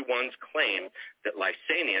Luke 3:1's claim that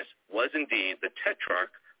Lysanias was indeed the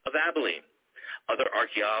tetrarch of Abilene. Other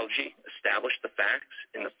archaeology established the facts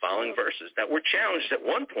in the following verses that were challenged at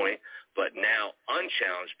one point, but now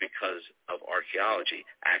unchallenged because of archaeology.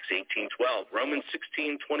 Acts 18:12, Romans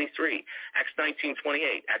 16:23, Acts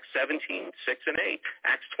 19:28, Acts 17:6 and 8,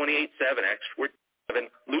 Acts 28:7, Acts 4:7,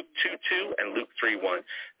 Luke 2:2, and Luke 3:1.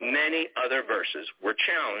 Many other verses were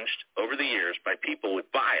challenged over the years by people with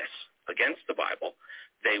bias against the Bible.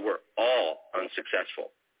 They were all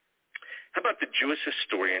unsuccessful. How about the Jewish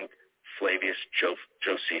historian Flavius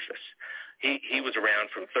Josephus? He was around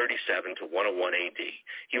from 37 to 101 AD.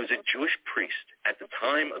 He was a Jewish priest at the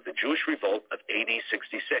time of the Jewish revolt of AD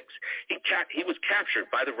 66. He was captured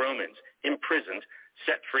by the Romans, imprisoned,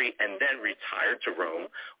 set free, and then retired to Rome,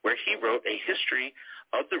 where he wrote a history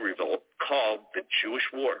of the revolt called the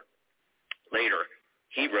Jewish War. Later,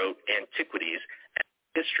 he wrote Antiquities and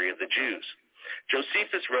History of the Jews.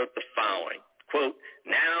 Josephus wrote the following, quote,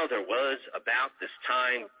 "Now there was about this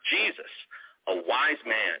time Jesus, a wise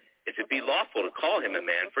man, if it be lawful to call him a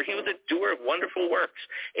man, for he was a doer of wonderful works,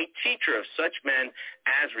 a teacher of such men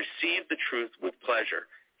as received the truth with pleasure.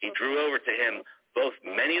 He drew over to him both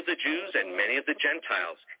many of the Jews and many of the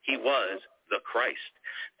Gentiles. He was the Christ.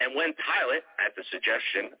 And when Pilate, at the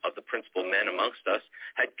suggestion of the principal men amongst us,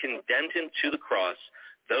 had condemned him to the cross,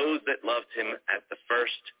 those that loved him at the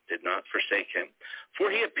first did not forsake him.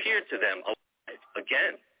 For he appeared to them alive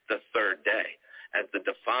again the third day, as the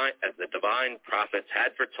divine prophets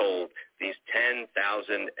had foretold these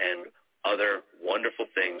 10,000 and other wonderful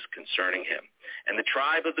things concerning him. And the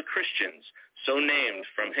tribe of the Christians, so named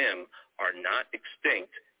from him, are not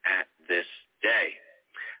extinct at this day."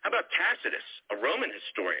 How about Tacitus, a Roman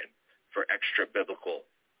historian, for extra-biblical,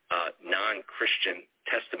 non-Christian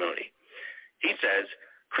testimony? He says,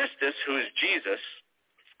 "Christus, who is Jesus,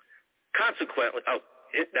 consequently,"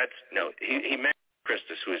 he meant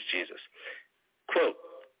Christus, who is Jesus. Quote,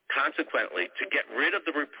 "Consequently, to get rid of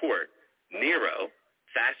the report, Nero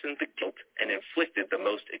fastened the guilt and inflicted the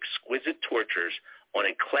most exquisite tortures on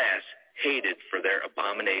a class hated for their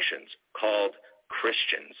abominations, called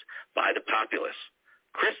Christians, by the populace.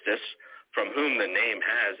 Christus, from whom the name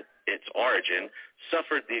has its origin,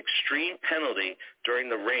 suffered the extreme penalty during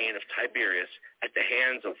the reign of Tiberius at the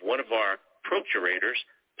hands of one of our procurators,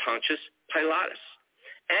 Pontius Pilatus.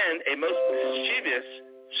 And a most mischievous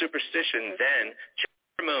superstition then, just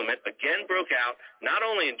for a moment, again broke out, not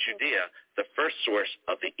only in Judea, the first source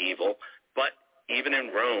of the evil, but even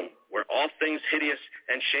in Rome, where all things hideous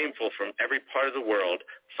and shameful from every part of the world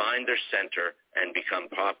find their center and become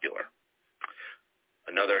popular."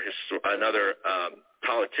 Another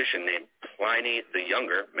politician named Pliny the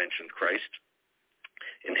Younger mentioned Christ.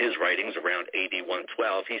 In his writings around AD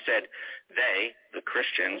 112, he said, "They, the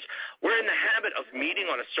Christians, were in the habit of meeting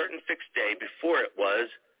on a certain fixed day before it was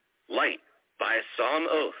light, by a solemn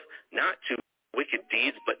oath, not to wicked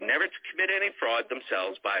deeds, but never to commit any fraud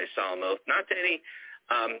themselves by a solemn oath, not to any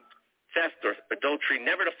theft or adultery,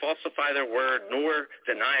 never to falsify their word, nor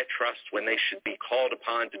deny a trust when they should be called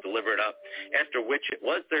upon to deliver it up, after which it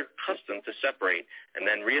was their custom to separate and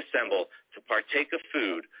then reassemble to partake of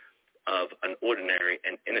food of an ordinary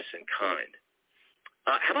and innocent kind."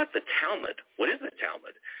 How about the Talmud? What is the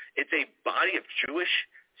Talmud? It's a body of Jewish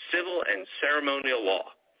civil and ceremonial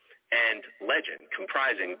law and legend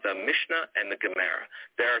comprising the Mishnah and the Gemara.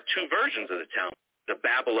 There are two versions of the Talmud. The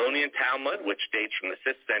Babylonian Talmud, which dates from the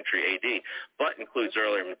 5th century AD, but includes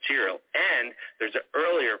earlier material, and there's an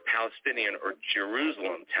earlier Palestinian or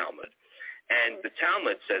Jerusalem Talmud. And the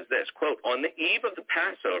Talmud says this, quote, "On the eve of the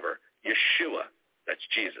Passover, Yeshua," that's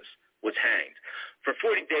Jesus, "was hanged. For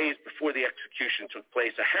 40 days before the execution took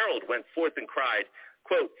place, a herald went forth and cried,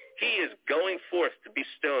 quote, 'He is going forth to be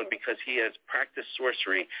stoned because he has practiced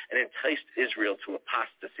sorcery and enticed Israel to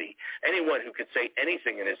apostasy. Anyone who could say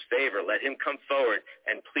anything in his favor, let him come forward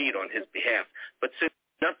and plead on his behalf. But since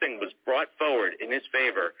nothing was brought forward in his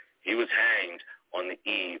favor, he was hanged on the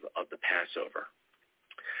eve of the Passover.'"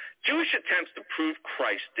 Jewish attempts to prove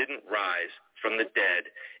Christ didn't rise from the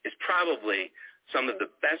dead is probably some of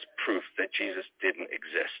the best proof that Jesus didn't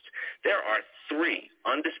exist. There are 3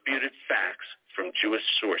 undisputed facts from Jewish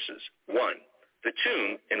sources. 1, the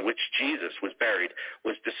tomb in which Jesus was buried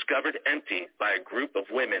was discovered empty by a group of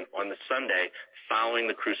women on the Sunday following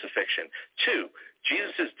the crucifixion. 2,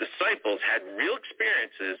 Jesus' disciples had real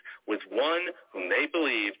experiences with one whom they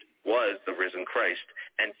believed was the risen Christ.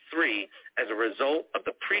 And 3, as a result of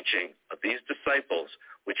the preaching of these disciples,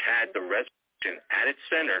 which had the resurrection at its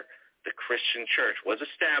center, the Christian church was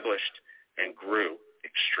established and grew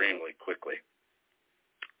extremely quickly.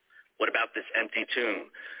 What about this empty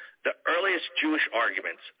tomb? The earliest Jewish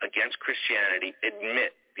arguments against Christianity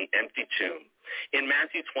admit the empty tomb. In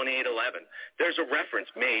Matthew 28:11, there's a reference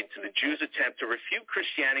made to the Jews' attempt to refute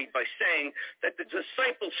Christianity by saying that the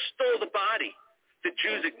disciples stole the body. The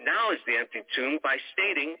Jews acknowledged the empty tomb by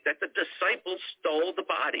stating that the disciples stole the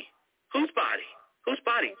body. Whose body? Whose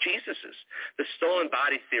body? Jesus's. The stolen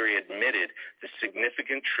body theory admitted the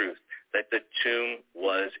significant truth that the tomb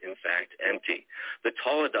was, in fact, empty. The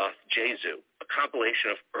Toledoth Jesu, a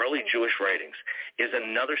compilation of early Jewish writings, is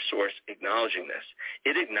another source acknowledging this.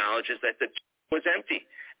 It acknowledges that the tomb was empty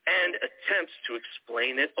and attempts to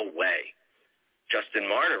explain it away. Justin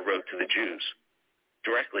Martyr wrote to the Jews,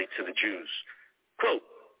 directly to the Jews, quote,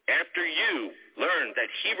 "After you learned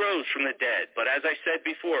that he rose from the dead, but as I said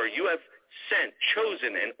before, you have sent,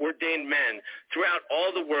 chosen, and ordained men throughout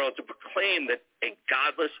all the world to proclaim that a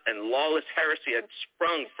godless and lawless heresy had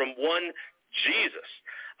sprung from one Jesus,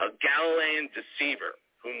 a Galilean deceiver,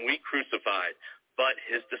 whom we crucified, but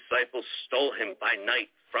his disciples stole him by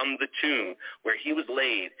night from the tomb where he was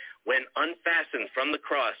laid, when unfastened from the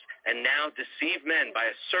cross, and now deceive men by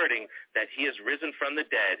asserting that he has risen from the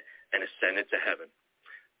dead and ascended to heaven.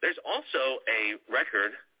 There's also a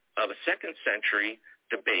record of a second century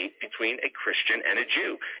debate between a Christian and a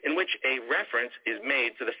Jew, in which a reference is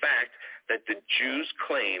made to the fact that the Jews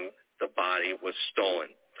claim the body was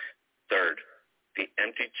stolen. Third, the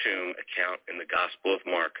empty tomb account in the Gospel of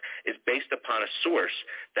Mark is based upon a source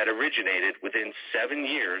that originated within 7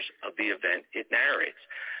 years of the event it narrates.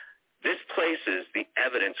 This places the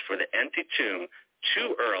evidence for the empty tomb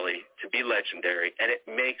too early to be legendary, and it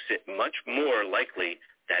makes it much more likely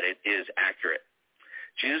that it is accurate.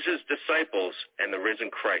 Jesus' disciples and the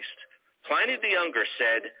risen Christ. Pliny the Younger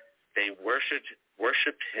said they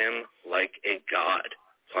worshipped him like a god.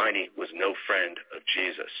 Pliny was no friend of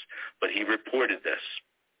Jesus, but he reported this.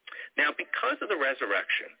 Now, because of the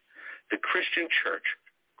resurrection, the Christian church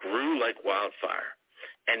grew like wildfire,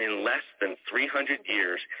 and in less than 300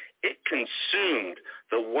 years, it consumed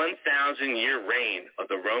the 1,000-year reign of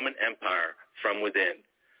the Roman Empire from within,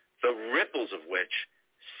 the ripples of which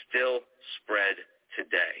still spread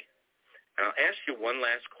today. And I'll ask you one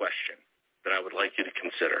last question that I would like you to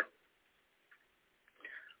consider.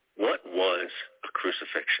 What was a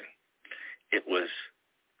crucifixion? It was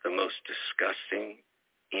the most disgusting,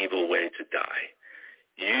 evil way to die.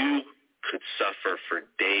 You could suffer for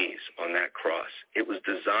days on that cross. It was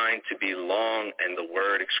designed to be long, and the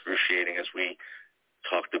word excruciating, as we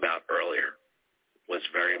talked about earlier, was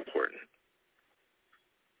very important.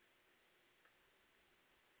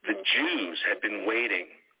 The Jews had been waiting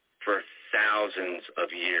for thousands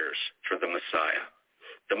of years for the Messiah.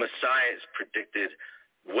 The Messiah is predicted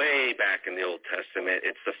way back in the Old Testament.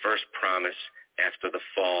 It's the first promise after the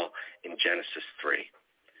fall in Genesis 3.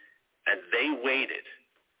 And they waited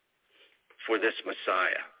for this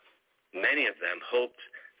Messiah. Many of them hoped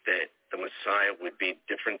that the Messiah would be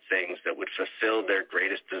different things that would fulfill their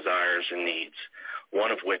greatest desires and needs, one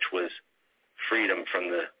of which was freedom from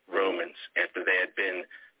the Romans after they had been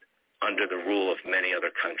under the rule of many other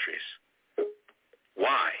countries.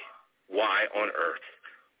 Why? Why on earth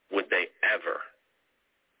would they ever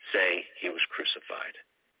say he was crucified?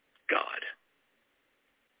 God.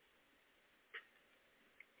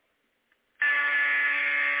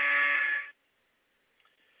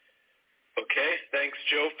 Okay, thanks,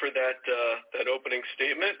 Joe, for that opening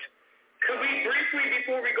statement. Could we briefly,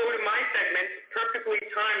 before we go to my segment, perfectly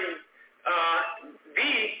timed, V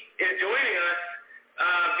is joining us.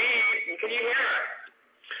 V, can you hear us?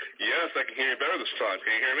 Yes, I can hear you better this time.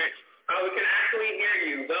 Can you hear me? We can actually hear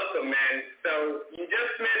you. Welcome, man. So you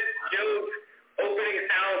just missed Joe's opening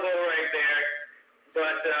salvo right there,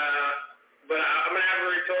 but I'm gonna have a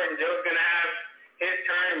retort, and Joe's gonna have his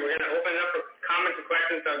turn, and we're gonna open it up for comments and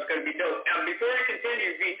questions. So it's gonna be dope. Before we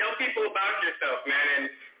continue, V, tell people about yourself, man,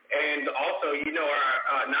 and also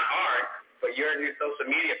not ours, but your new social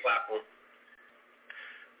media platform.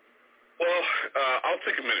 Well, I'll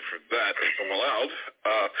take a minute for that if I'm allowed.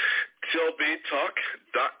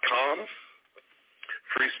 TLBtalk.com,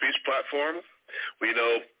 free speech platform. We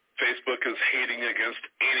know Facebook is hating against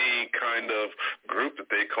any kind of group that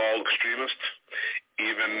they call extremist,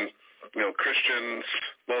 even Christians,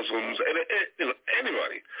 Muslims, and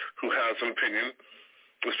anybody who has an opinion,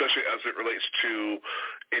 especially as it relates to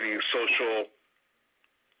any social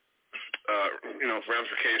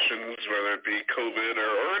ramifications, whether it be COVID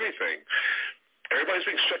or anything. Everybody's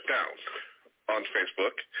being shut down on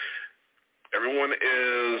Facebook. Everyone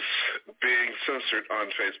is being censored on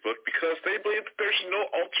Facebook because they believe that there's no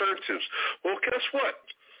alternatives. Well, guess what?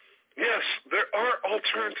 Yes, there are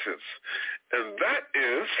alternatives, and that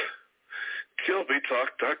is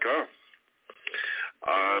TLBtalk.com.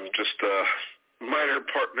 I'm just a minor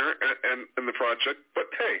partner in the project, but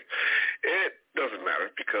hey, it doesn't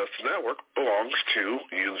matter because the network belongs to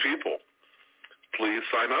you people. Please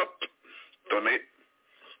sign up, donate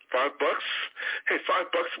 $5. Hey,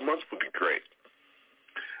 $5 a month would be great.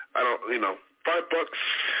 $5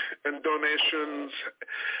 in donations.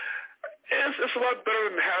 It's a lot better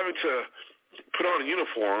than having to put on a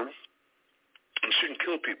uniform and shoot and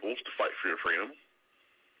kill people to fight for your freedom.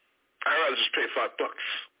 I'd rather just pay $5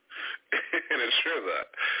 and ensure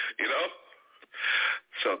that,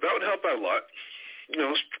 So that would help out a lot. It's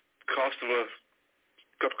the cost of a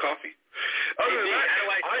cup of coffee. Other than that,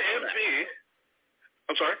 I am V.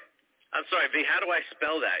 I'm sorry? I'm sorry, V, how do I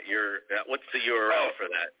spell that? What's the URL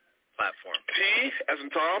for that platform? T as in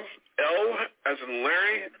Tom, L as in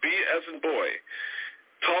Larry, B as in boy.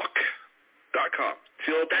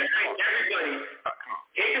 TLBtalk.com. That's right, everybody.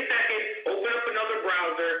 Take a second, open up another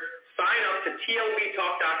browser, sign up to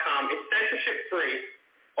TLBtalk.com. It's censorship-free.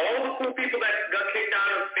 All the cool people that got kicked out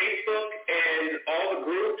of Facebook and all the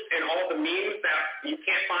groups and all the memes that you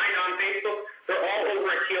can't find on Facebook, they're all over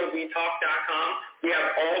at TLBtalk.com. We have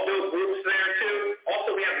all those groups there, too.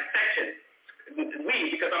 Also, we have a section.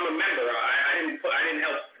 Because I'm a member, I didn't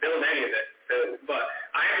help build any of it. But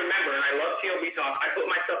I am a member, and I love TLB Talk. I put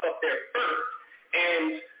myself up there first.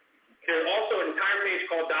 And there's also an entire page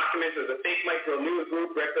called Documents. There's a fake micro news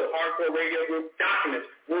group, Redfield Hardcore Radio group, Documents.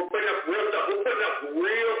 We're putting up real stuff. We're putting up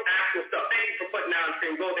real actual stuff. Thank you for putting that on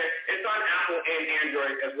stream. Go there. It's on Apple and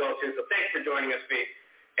Android as well, too. So thanks for joining us, V.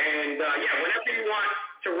 And, whenever you want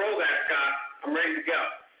to roll that, Scott, I'm ready to go.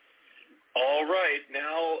 All right.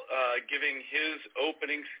 Now giving his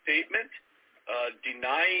opening statement,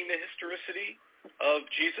 denying the historicity of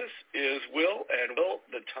Jesus is Will. And, Will,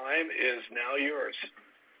 the time is now yours.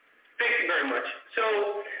 Thank you very much. So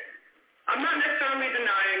I'm not necessarily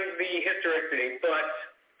denying the historicity, but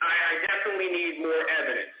I definitely need more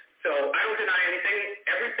evidence. So I don't deny anything.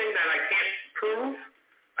 Everything that I can't prove,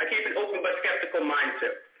 I keep an open but skeptical mind to.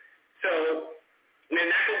 So, and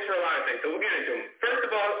that goes for a lot of things. So we'll get into them. First of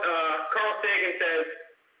all, Carl Sagan says,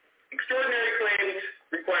 extraordinary claims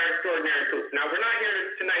require extraordinary proof. Now, we're not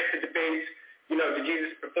here tonight to debate, did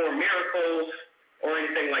Jesus perform miracles or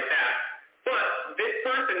anything like that. But this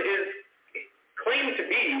person is claimed to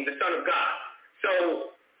be the Son of God.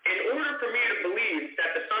 So in order for me to believe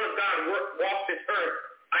that the Son of God walked this earth,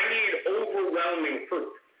 I need overwhelming proof.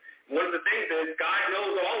 One of the things is God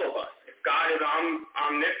knows all of us. If God is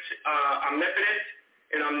omnipotent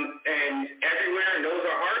and everywhere and knows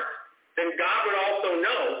our hearts, then God would also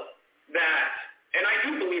know that, and I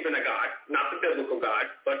do believe in a God, not the biblical God,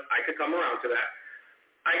 but I could come around to that.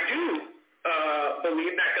 I do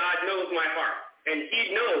believe that God knows my heart, and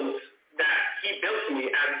he knows that he built me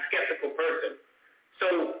as a skeptical person.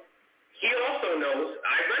 So he also knows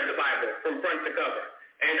I've read the Bible from front to cover,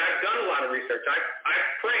 and I've done a lot of research. I've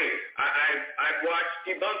prayed. I've watched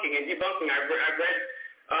debunking and debunking. I've read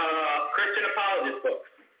Christian apologist books.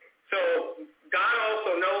 So God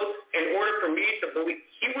also knows in order for me to believe,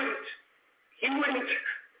 he wouldn't give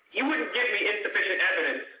me insufficient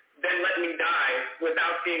evidence, then let me die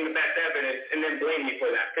without seeing the best evidence and then blame me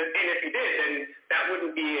for that. And if he did, then that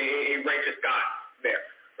wouldn't be a righteous God there,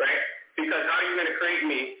 right? Because how are you going to create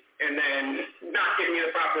me and then not give me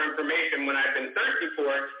the proper information when I've been thirsty for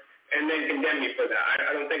it and then condemn me for that?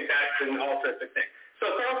 I don't think that's an altruistic thing.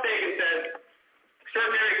 So Carl Sagan says,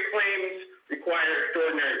 extraordinary claims require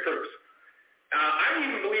extraordinary proofs. I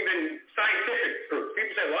don't even believe in scientific proof.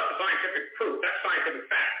 People say, well, that's a scientific proof. That's scientific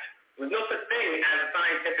fact. There's no such thing as a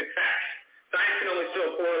scientific fact. Science can only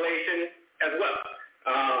show correlation as well.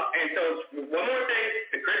 And so one more thing,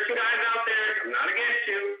 the Christian guys out there, I'm not against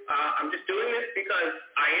you. I'm just doing this because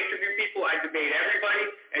I interview people, I debate everybody.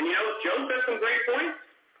 And, Joe said some great points.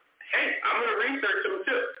 Hey, I'm going to research them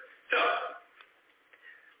too. So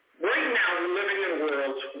right now we're living in a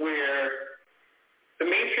world where the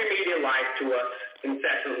mainstream media lies to us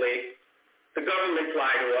incessantly. The governments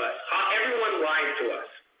lie to us. Everyone lies to us.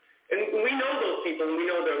 And we know those people, and we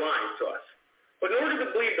know they're lying to us. But in order to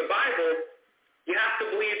believe the Bible, you have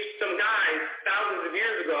to believe some guys thousands of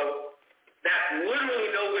years ago that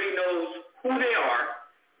literally nobody knows who they are,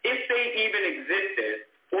 if they even existed,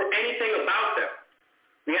 or anything about them.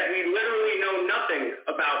 We literally know nothing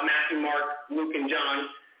about Matthew, Mark, Luke, and John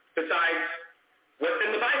besides what's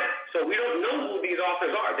in the Bible. So we don't know who these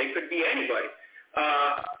authors are. They could be anybody.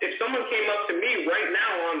 If someone came up to me right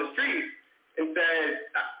now on the street and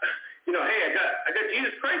said, hey, I got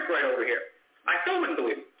Jesus Christ right over here, I still wouldn't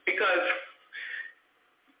believe it, because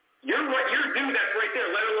you're a dude that's right there,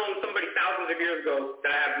 let alone somebody thousands of years ago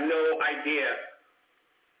that have no idea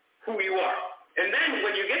who you are. And then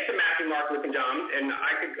when you get to Matthew, Mark, Luke, and John, and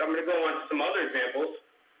I'm going to go on to some other examples,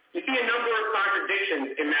 you see a number of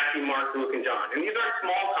contradictions in Matthew, Mark, Luke, and John. And these aren't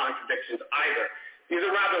small contradictions either. These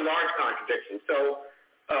are rather large contradictions. So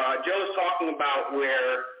Joe's talking about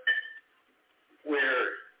where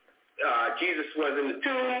Jesus was in the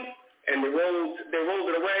tomb, and they rolled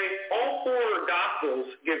it away. All four Gospels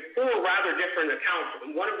give four rather different accounts.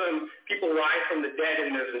 One of them, people rise from the dead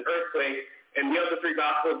and there's an earthquake, and the other three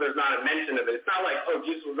Gospels, there's not a mention of it. It's not like,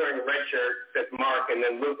 Jesus was wearing a red shirt, says Mark, and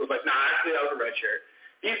then Luke was like, actually that was a red shirt.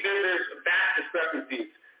 There's vast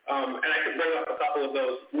discrepancies, and I could bring up a couple of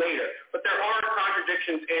those later. But there are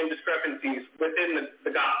contradictions and discrepancies within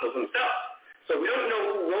the Gospels themselves. So we don't know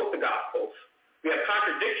who wrote the Gospels. We have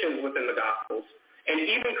contradictions within the Gospels. And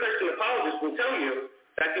even Christian apologists will tell you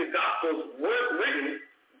that these Gospels weren't written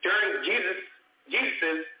during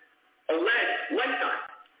Jesus' alleged lifetime.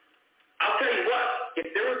 I'll tell you what,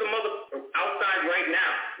 if there was a mother outside right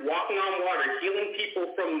now, walking on water, healing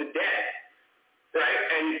people from the dead, right?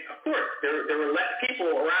 And of course, there were less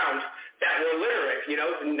people around that were literate,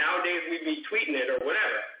 and nowadays we'd be tweeting it or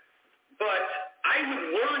whatever. But I would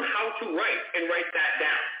learn how to write and write that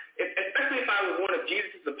down. Especially if I was one of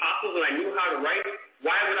Jesus' apostles and I knew how to write,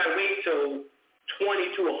 why would I wait till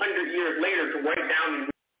 20 to 100 years later to write down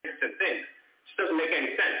these things? It just doesn't make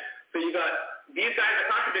any sense. So you got these guys that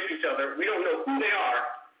contradict each other. We don't know who they are.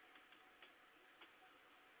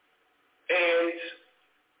 And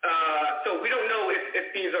so we don't know if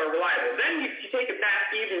these are reliable. Then you take it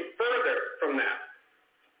back even further from that.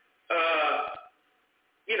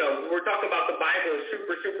 We're talking about the Bible is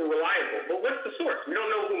super, super reliable. But what's the source? We don't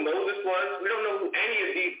know who Moses was. We don't know who any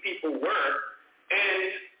of these people were. And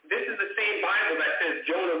this is the same Bible that says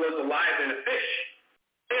Jonah was alive in a fish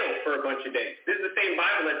sailed for a bunch of days. This is the same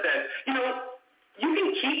Bible that says, you can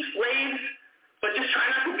keep slaves, but just try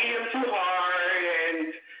not to beat them too hard.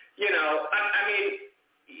 And,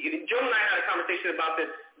 Joe and I had a conversation about this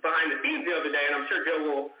behind the scenes the other day, and I'm sure Joe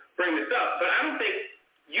will bring this up. But I don't think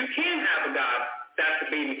you can have a God that's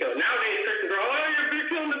a baby killer. Nowadays, Christians are,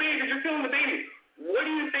 you're killing the babies, you're killing the babies. What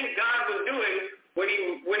do you think God was doing when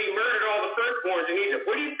he murdered all the firstborns in Egypt?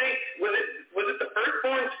 What do you think, was it the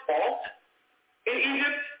firstborn's fault in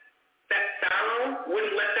Egypt that Pharaoh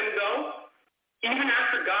wouldn't let them go? Even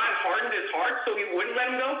after God hardened his heart so he wouldn't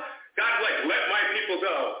let them go? God's like, let my people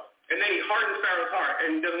go. And then he hardens Pharaoh's heart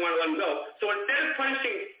and doesn't want to let him go. So instead of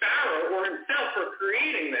punishing Pharaoh or himself for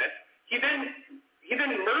creating this, he then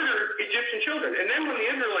murdered Egyptian children. And then when the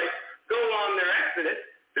Israelites go on their exodus,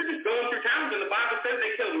 they're just going through towns, and the Bible says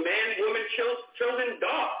they killed men, women, children,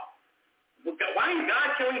 dogs. Why is God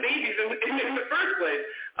killing babies in the first place?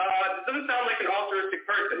 It doesn't sound like an altruistic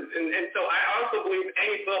person. And so I also believe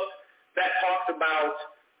any book that talks about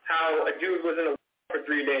how a dude was in a war for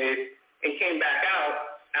 3 days and came back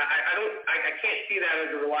out, I can't see that as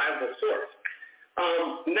a reliable source.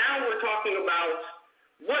 Now we're talking about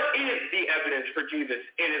what is the evidence for Jesus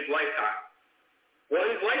in his lifetime. Well,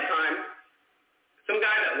 in his lifetime, some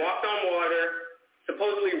guy that walked on water,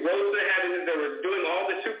 supposedly rose to the heavens, that was doing all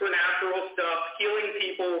the supernatural stuff, healing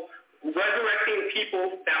people, resurrecting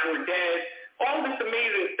people that were dead, all this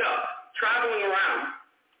amazing stuff, traveling around.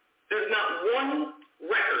 There's not one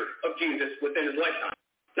record of Jesus within his lifetime.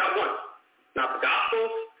 Not one. Not the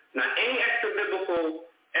Gospels, not any extra biblical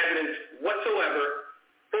evidence whatsoever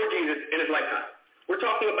for Jesus in his lifetime. We're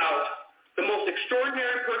talking about the most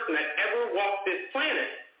extraordinary person that ever walked this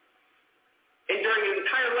planet. And during his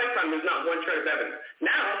entire lifetime, there's not one shred of evidence.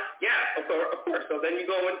 Now, yeah, of course. So then you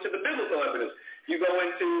go into the biblical evidence. You go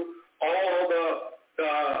into all the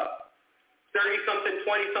 30-something,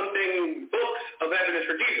 20-something books of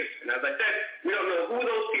evidence for Jesus. And as I said, we don't know who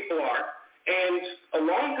those people are. And a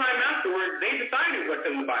long time afterwards, they decided what's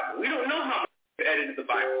in the Bible. We don't know how much they edited the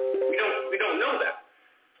Bible. We don't know that.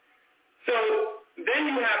 So then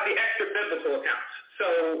you have the extra biblical accounts. So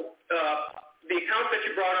the accounts that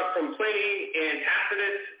you brought up from Pliny and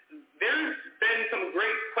Tacitus, there's been some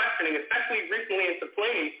great questioning, especially recently into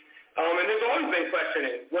Pliny, and there's always been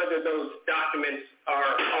questioning whether those documents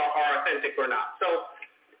are authentic or not. So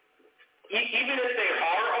even if they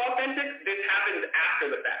are authentic, this happens after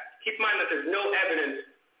the fact. Keep in mind that there's no evidence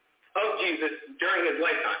of Jesus during his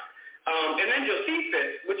lifetime. And then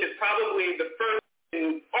Josephus, which is probably the first,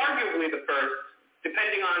 and arguably the first,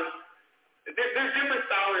 depending on, there's different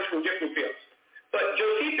scholars from different fields. But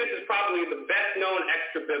Josephus is probably the best-known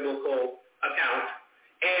extra-biblical account.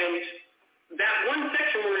 And that one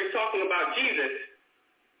section where he's talking about Jesus,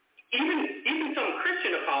 even some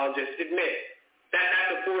Christian apologists admit that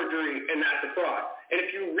that's a forgery and that's a fraud. And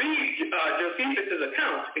if you read Josephus'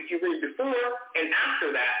 account, if you read before and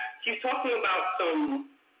after that, he's talking about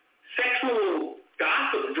some sexual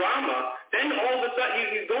gossip drama. Then all of a sudden,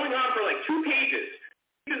 he's going on for like 2 pages.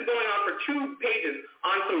 He's going on for 2 pages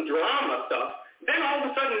on some drama stuff. Then all of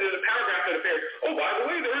a sudden, there's a paragraph that appears, oh, by the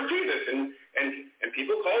way, there was Jesus, and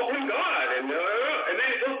people called him God, and then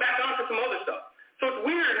it goes back on to some other stuff. So it's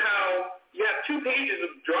weird how you have 2 pages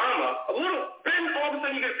of drama, then all of a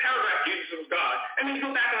sudden you get a paragraph, Jesus was God, and then you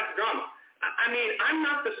go back on to drama. I mean, I'm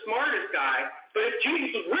not the smartest guy, but if Jesus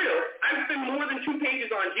was real, I'd spend more than 2 pages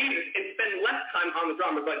on Jesus and spend less time on the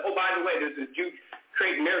drama. It's like, oh, by the way, there's this Jew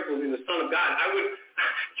creating miracles, he's the Son of God.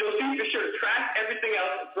 Josephus should have trashed everything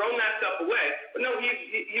else, thrown that stuff away. But no,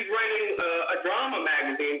 he's writing a drama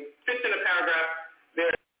magazine, fits in a paragraph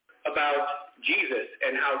there about Jesus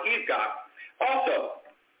and how he's God. Also,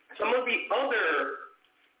 some of the other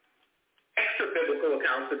extra extra-biblical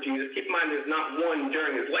accounts of Jesus, keep in mind there's not one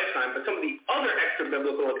during his lifetime, but some of the other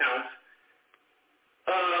extra-biblical accounts,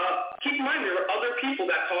 keep in mind there were other people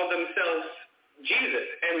that called themselves Jesus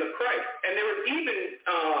and the Christ. And there was even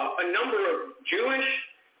a number of Jewish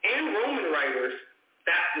and Roman writers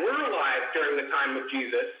that were alive during the time of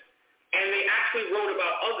Jesus, and they actually wrote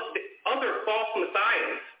about other false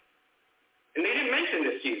messiahs. And they didn't mention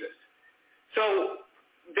this Jesus. So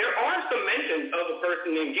there are some mentions of a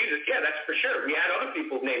person named Jesus. Yeah, that's for sure. We had other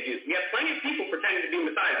people named Jesus. We have plenty of people pretending to be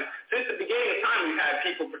messiahs. Since the beginning of time, we've had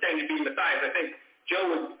people pretending to be messiahs. I think Joe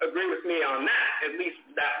would agree with me on that, at least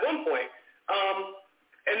that one point.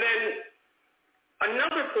 And then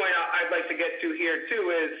another point I'd like to get to here,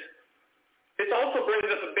 too, is this also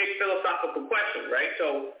brings up a big philosophical question, right?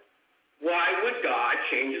 So why would God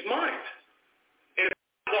change his mind? And if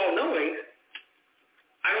God's all-knowing,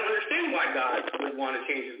 I don't understand why God would want to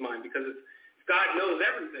change his mind, because if God knows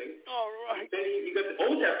everything, all right, then you got the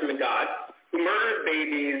Old Testament God who murders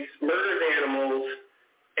babies, murders animals,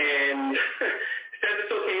 and says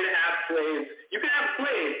it's okay to have slaves. You can have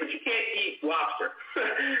slaves, but you can't eat lobster.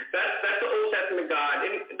 That's the Old Testament God.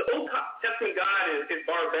 And the Old Testament God is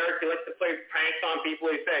barbaric. He likes to play pranks on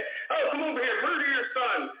people. He say, oh, come over here, murder your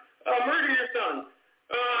son. Murder your son.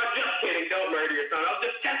 Just kidding, don't murder your son. I was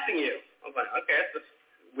just testing you. I was like, okay, that's a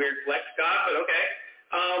weird flex, God, but okay.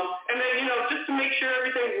 And then, just to make sure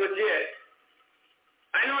everything's legit,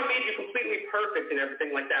 I know I made you completely perfect and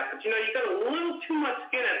everything like that, but you got a little too much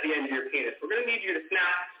skin at the end of your penis. We're going to need you to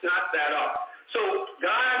snap that up. So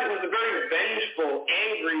God was a very vengeful,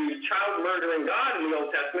 angry, child-murdering God in the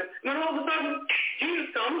Old Testament, and then all of a sudden, Jesus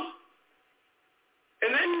comes,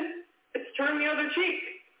 and then it's turn the other cheek.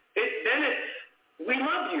 We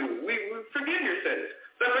love you. We forgive your sins.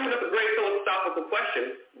 So that brings up a great philosophical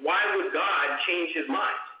question. Why would God change his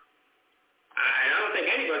mind? I don't think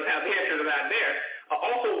any of us have the answer to that there.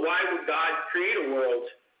 Also, why would God create a world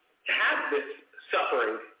to have this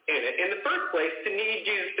suffering in it in the first place, to need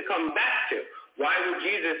Jesus to come back to? Why would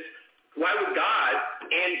God,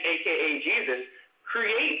 and a.k.a. Jesus,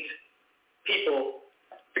 create people?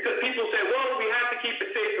 Because people say, well, we have to keep it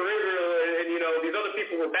safe for Israel, and these other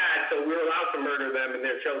people were bad, so we're allowed to murder them and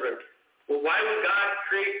their children. Well, why would God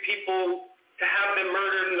create people to have them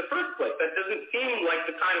murdered in the first place? That doesn't seem like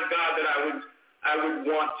the kind of God that I would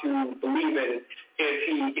want to believe in if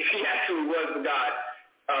he actually was the God,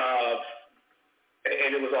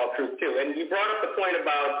 and it was all truth too. And you brought up the point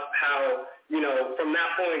about how, from that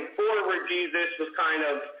point forward, Jesus was kind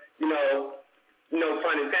of, no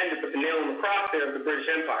pun intended, but the nail in the cross there of the British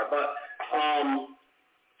Empire. But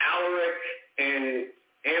Alaric and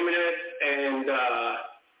Amminus and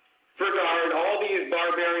Frigard, all these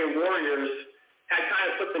barbarian warriors had kind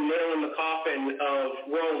of put the nail in the coffin of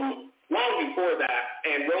Rome long before that,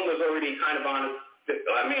 and Rome was already kind of on,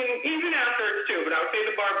 even after it too, but I would say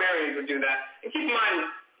the barbarians would do that. And keep in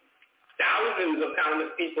mind, thousands of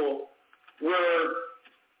countless people were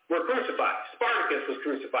crucified. Spartacus was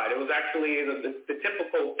crucified. It was actually the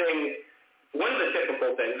typical thing, one of the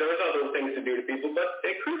typical things. There was other things to do to people, but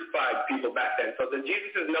they crucified people back then. So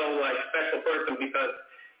Jesus is no special person because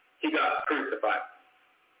he got crucified.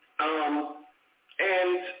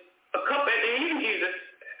 And even Jesus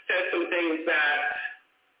says some things that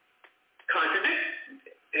contradict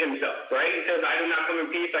himself, right? He says, I do not come in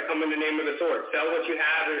peace, I come in the name of the sword. Sell what you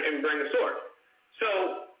have and bring the sword. So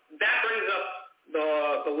that brings up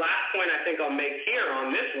the last point I think I'll make here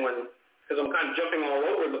on this one, because I'm kind of jumping all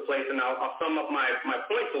over the place, and I'll sum up my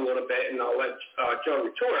points a little bit, and I'll let Joe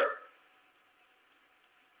retort.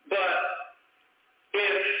 But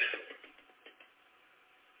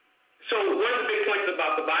so one of the big points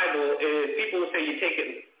about the Bible is people will say you take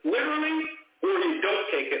it literally or you don't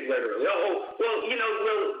take it literally.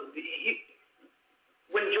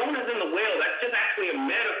 When Jonah's in the whale, that's just actually a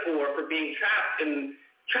metaphor for being trapped in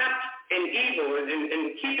evil and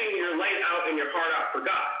keeping your light out and your heart out for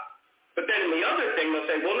God. But then the other thing,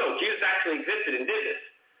 they'll say, well, no, Jesus actually existed and did this.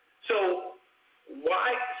 So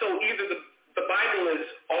either the Bible is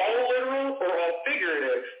all literal or all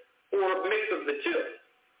figurative, or a mix of the two.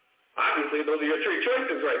 Obviously, those are your three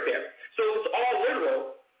choices right there. So if it's all literal,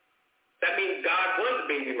 that means God was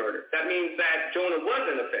baby murdered. That means that Jonah was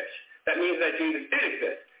in a fish. That means that Jesus did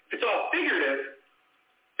exist. If it's all figurative,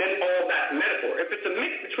 then all that's metaphor. If it's a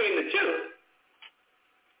mix between the two,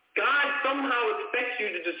 God somehow expects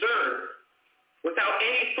you to discern, without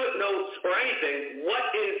any footnotes or anything,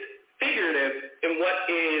 what is figurative and what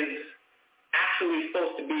is actually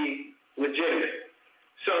supposed to be legitimate.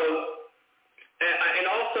 So, and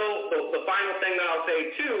also, the final thing that I'll say,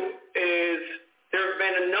 too, is there have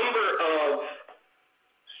been a number of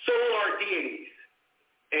solar deities.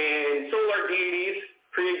 And solar deities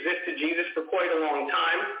pre-existed Jesus for quite a long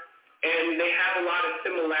time, and they have a lot of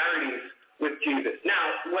similarities with Jesus.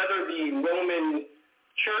 Now, whether the Roman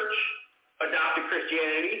Church adopted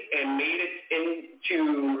Christianity and made it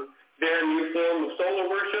into their new form of solar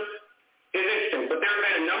worship is interesting. But there have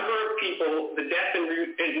been a number of people,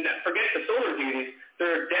 forget the solar deities, there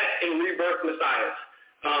are death and rebirth messiahs.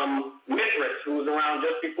 Mithras, who was around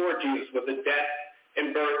just before Jesus, was a death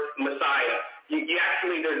and birth messiah.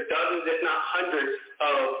 There's dozens, if not hundreds,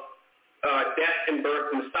 of death and birth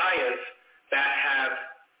messiahs that have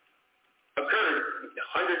occurred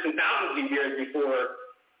hundreds and thousands of years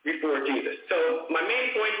before Jesus. So my main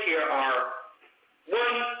points here are,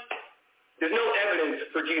 one, there's no evidence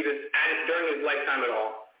for Jesus during his lifetime at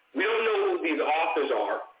all. We don't know who these authors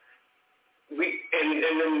are. And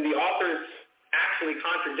then the authors actually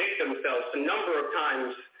contradict themselves a number of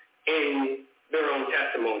times in their own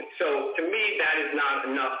testimony. So to me, that is not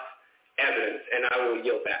enough evidence, and I will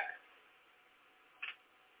yield back.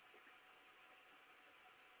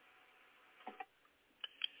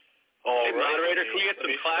 All right, moderator, can we get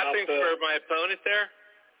some clapping for my opponent there?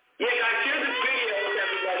 Yeah, guys, share this video with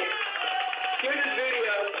everybody. Share this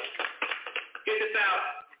video. Get this out.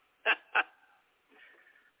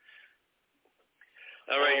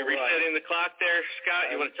 All right, you're resetting the clock there,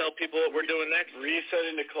 Scott. You want to tell people what we're doing next?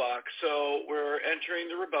 Resetting the clock. So we're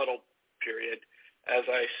entering the rebuttal period, as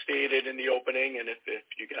I stated in the opening, and if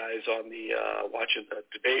you guys on the watching the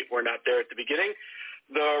debate were not there at the beginning,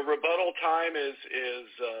 the rebuttal time is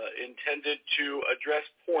intended to address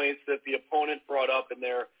points that the opponent brought up in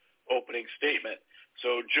their opening statement.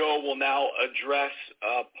 So Joe will now address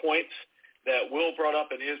points that Will brought up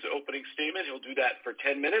in his opening statement. He'll do that for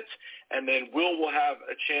 10 minutes, and then Will have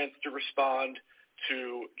a chance to respond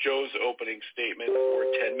to Joe's opening statement for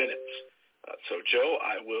 10 minutes. So, Joe,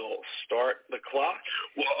 I will start the clock.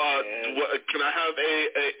 Well, can I have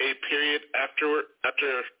a period after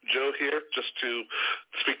Joe here, just to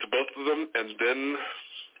speak to both of them, and then...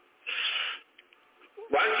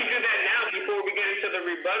 Why don't you do that now before we get into the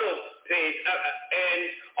rebuttal page? And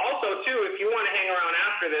also, too, if you want to hang around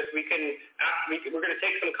after this, we're going to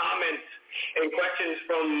take some comments and questions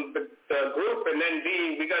from the group, and then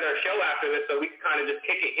we got our show after this, so we can kind of just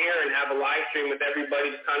kick it here and have a live stream with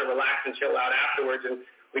everybody, just kind of relax and chill out afterwards, and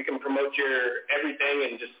we can promote your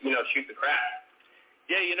everything and just, shoot the crap.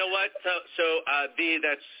 Yeah, you know what? So V,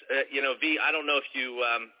 that's, V, I don't know if you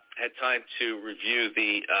had time to review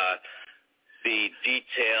the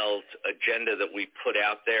detailed agenda that we put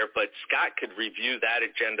out there, but Scott could review that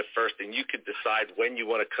agenda first, and you could decide when you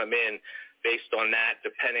want to come in based on that,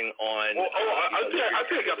 depending on... I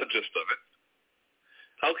think I got the gist of it.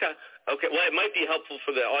 Okay. Well, it might be helpful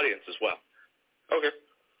for the audience as well. Okay.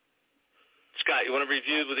 Scott, you want to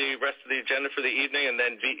review the rest of the agenda for the evening, and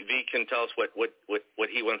then V can tell us what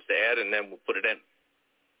he wants to add, and then we'll put it in.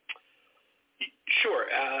 Sure.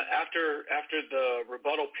 After the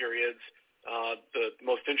rebuttal periods, the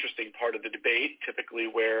most interesting part of the debate, typically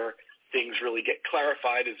where things really get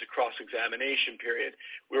clarified, is the cross-examination period.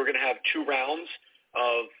 We were going to have 2 rounds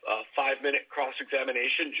of 5-minute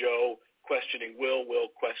cross-examination, Joe questioning Will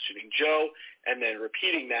questioning Joe, and then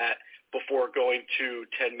repeating that before going to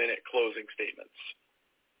 10-minute closing statements.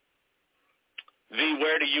 V,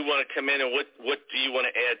 where do you want to come in, and what do you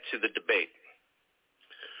want to add to the debate?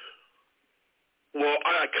 Well,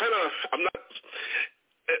 I'm not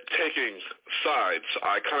taking sides.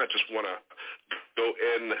 I kind of just want to go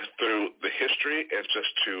in through the history and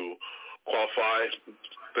just to qualify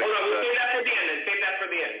things. Hold on, we'll save that for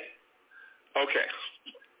the end. Okay.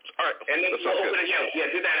 All right. And then we'll open it. Yeah,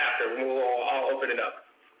 do that after. I'll open it up.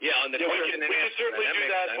 Yeah, on the question and answer. We can certainly do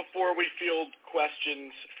that before we field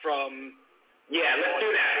questions from... Yeah, let's do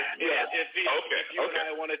that. Yeah. If you and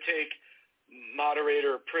I want to take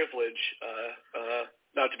moderator privilege,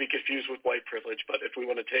 not to be confused with white privilege, but if we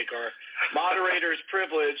want to take our moderator's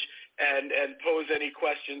privilege and pose any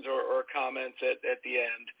questions or comments at the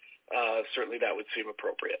end, certainly that would seem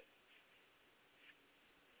appropriate.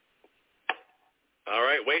 All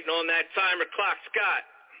right, waiting on that timer clock, Scott.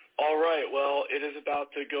 All right, well, it is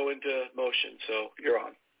about to go into motion, so you're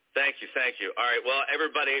on. Thank you. All right, well,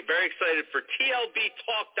 everybody, very excited for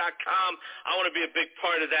TLBTalk.com. I want to be a big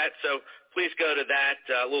part of that, so please go to that.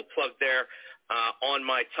 A little plug there. On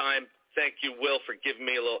my time. Thank you, Will, for giving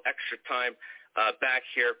me a little extra time back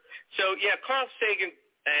here. So, yeah, Carl Sagan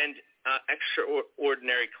and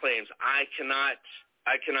extraordinary claims. I cannot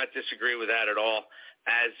disagree with that at all.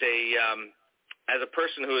 As a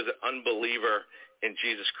person who is an unbeliever in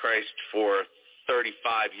Jesus Christ for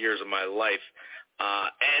 35 years of my life,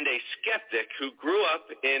 and a skeptic who grew up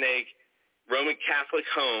in a Roman Catholic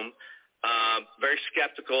home, very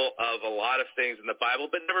skeptical of a lot of things in the Bible,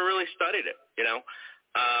 but never really studied it, you know.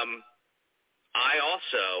 I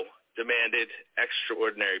also demanded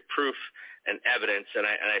extraordinary proof and evidence, and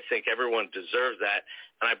I think everyone deserves that,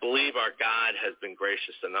 and I believe our God has been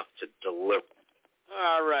gracious enough to deliver.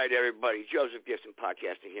 All right, everybody. Joseph Gibson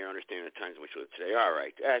podcasting here, understanding the times in which we live today. All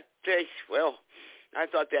right. Well, I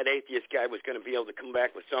thought that atheist guy was going to be able to come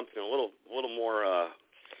back with something a little more,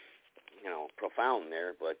 profound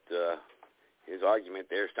there, but his argument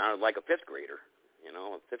there sounded like a fifth grader. You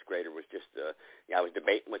know, a fifth grader was just, I was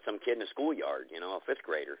debating with some kid in a schoolyard, a fifth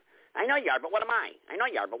grader. I know you are, but what am I? I know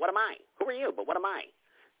you are, but what am I? Who are you, but what am I?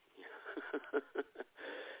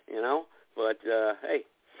 But, hey,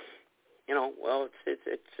 well,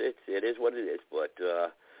 it is what it is, but,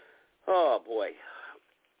 oh, boy.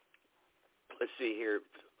 Let's see here.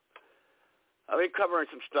 I've been covering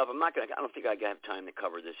some stuff. I don't think I have time to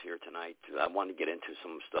cover this here tonight. I want to get into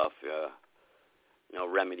some stuff,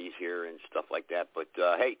 remedies here and stuff like that. But,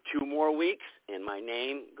 hey, 2 more weeks, and my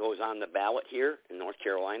name goes on the ballot here in North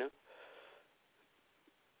Carolina.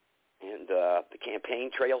 And the campaign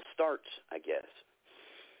trail starts, I guess.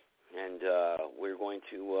 And we're going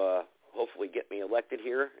to hopefully get me elected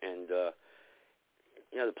here. And,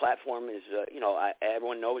 the platform is,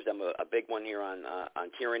 everyone knows I'm a big one here on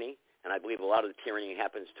tyranny. And I believe a lot of the tyranny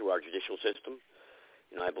happens through our judicial system.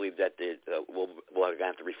 I believe that we'll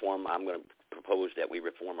have to reform. I'm going to propose that we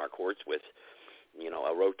reform our courts with,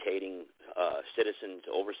 a rotating citizens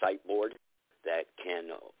oversight board that can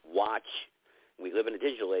watch. We live in a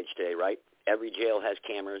digital age today, right? Every jail has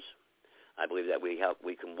cameras. I believe that we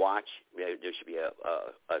can watch. There should be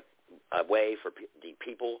a way for the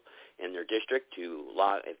people in their district to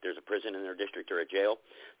log, if there's a prison in their district or a jail,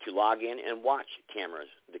 to log in and watch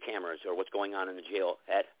the cameras or what's going on in the jail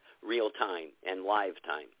at real time and live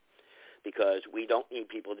time, because we don't need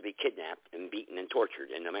people to be kidnapped and beaten and tortured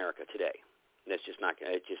in America today. That's just not.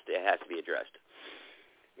 It has to be addressed.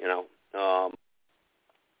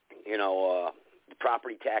 The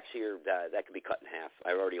property tax here that could be cut in half.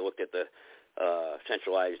 I already looked at the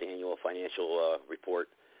centralized annual financial report,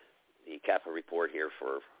 the CAFA report here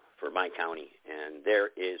for my county, and there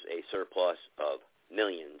is a surplus of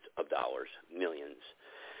millions of dollars, millions.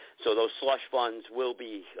 So those slush funds will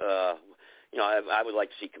be, I would like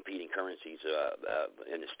to see competing currencies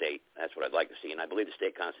in the state. That's what I'd like to see, and I believe the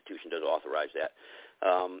state constitution does authorize that.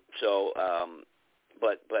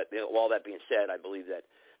 But all that being said, I believe that,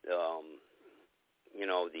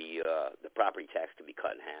 the property tax can be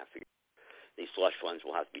cut in half. These slush funds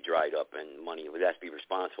will have to be dried up, and money would have to be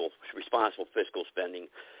responsible fiscal spending,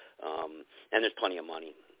 and there's plenty of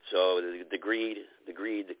money. So the greed,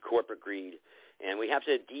 the corporate greed, and we have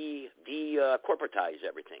to de-corporatize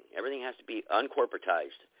everything. Everything has to be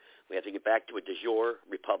uncorporatized. We have to get back to a de jure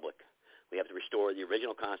republic. We have to restore the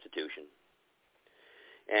original Constitution,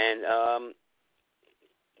 and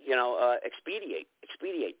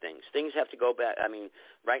expedite things. Things have to go back. I mean,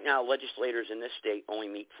 right now, legislators in this state only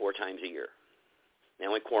meet 4 times a year. They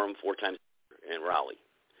only quorum 4 times in Raleigh.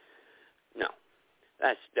 No.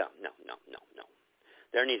 No.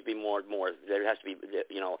 There needs to be more. There has to be,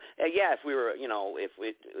 if we were,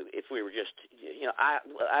 if we were just,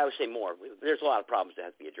 I would say more. There's a lot of problems that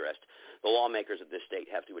have to be addressed. The lawmakers of this state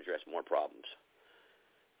have to address more problems.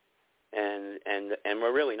 And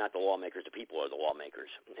we're really not the lawmakers. The people are the lawmakers,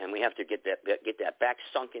 and we have to get that back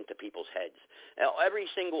sunk into people's heads. Now, every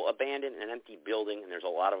single abandoned and empty building, and there's a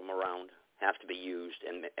lot of them around, have to be used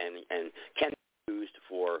and can be used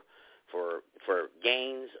for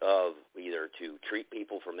gains of either to treat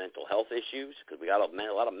people for mental health issues, because we got a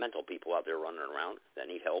lot of mental people out there running around that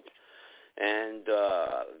need help, and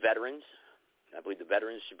veterans. I believe the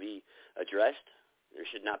veterans should be addressed. There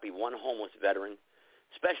should not be one homeless veteran.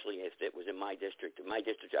 Especially if it was in my district. In my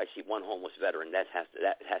district, I see one homeless veteran. That has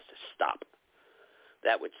to stop.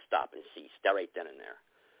 That would stop and cease right then and there.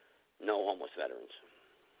 No homeless veterans.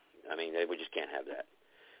 I mean, we just can't have that.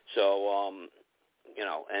 So,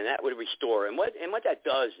 and that would restore. And what that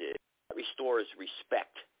does is it restores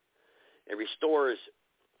respect. It restores,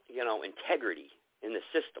 integrity in the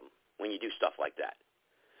system when you do stuff like that.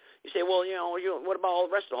 You say, well, what about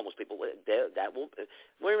all the rest of the homeless people? That will.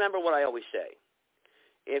 Remember what I always say.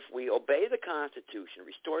 If we obey the Constitution,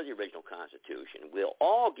 restore the original Constitution, we'll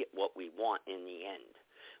all get what we want in the end.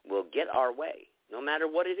 We'll get our way, no matter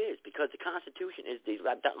what it is, because the Constitution is the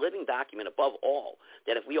living document above all,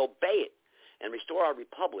 that if we obey it and restore our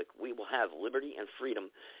republic, we will have liberty and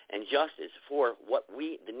freedom and justice for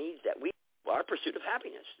the needs that our pursuit of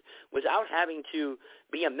happiness, without having to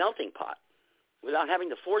be a melting pot. without having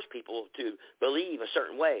to force people to believe a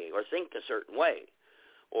certain way or think a certain way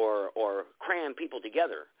or cram people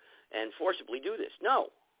together and forcibly do this.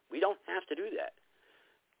 No, we don't have to do that.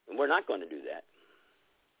 And we're not going to do that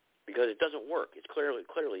because it doesn't work. It's clearly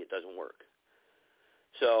it doesn't work.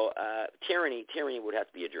 So tyranny would have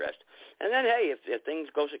to be addressed. And then, hey, if things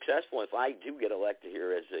go successful, if I do get elected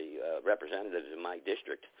here as a representative in my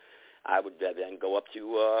district, I would then go up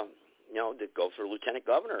to, to go for lieutenant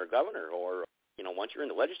governor or governor, or, once you're in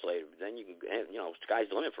the legislative, then you can, sky's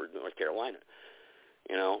the limit for North Carolina,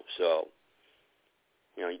 so,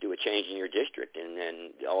 you do a change in your district and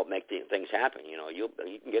then I'll make things happen, you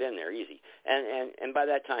can get in there easy. And by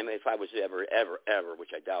that time, if I was ever,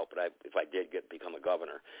 which I doubt, but if I did become a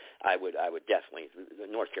governor, I would definitely,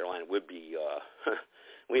 North Carolina would be,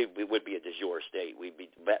 we would be a de jure state.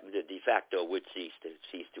 The de facto would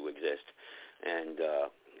cease to exist, and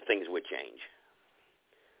things would change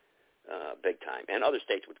big time. And other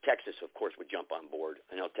states, Texas, of course, would jump on board.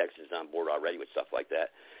 I know Texas is on board already with stuff like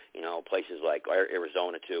that. Places like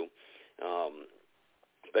Arizona too,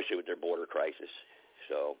 especially with their border crisis.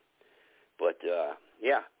 So, but so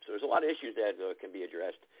there's a lot of issues that can be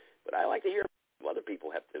addressed. But I like to hear what other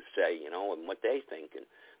people have to say, and what they think, and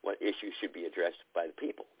what issues should be addressed by the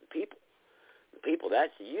people. The people.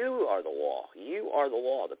 That's you are the law. You are the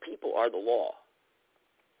law. The people are the law.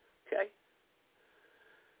 Okay.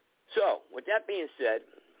 So, with that being said,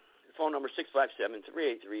 phone number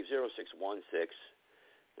 657-383-0616.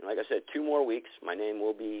 And like I said, 2 more weeks, my name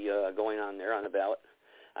will be going on there on the ballot.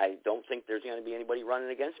 I don't think there's going to be anybody running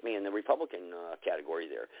against me in the Republican category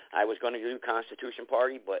there. I was going to do Constitution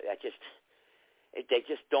Party, but they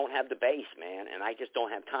just don't have the base, man, and I just don't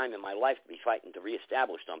have time in my life to be fighting to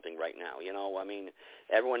reestablish something right now.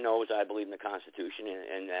 Everyone knows I believe in the Constitution,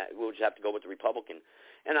 and we'll just have to go with the Republican.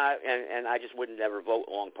 And I just wouldn't ever vote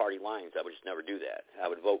along party lines. I would just never do that. I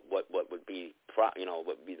would vote what would be what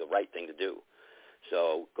would be the right thing to do.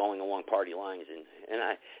 So going along party lines,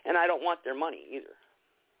 and I don't want their money either.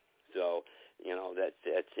 So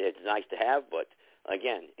it's nice to have, but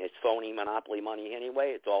again, it's phony monopoly money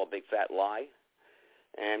anyway. It's all a big fat lie.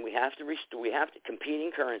 And we have to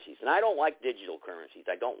competing currencies. And I don't like digital currencies.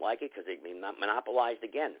 I don't like it because they've been monopolized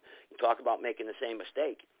again. You talk about making the same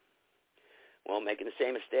mistake. Well, making the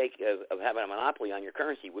same mistake of having a monopoly on your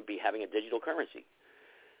currency would be having a digital currency.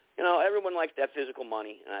 Everyone likes that physical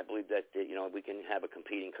money, and I believe that, we can have a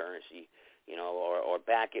competing currency, or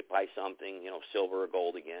back it by something, silver or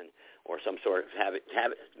gold again, or some sort of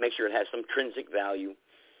make sure it has some intrinsic value,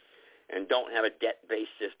 and don't have a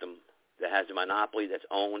debt-based system that has a monopoly that's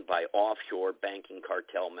owned by offshore banking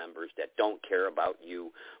cartel members that don't care about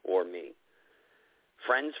you or me.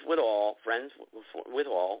 Friends with all,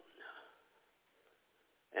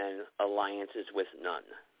 and alliances with none.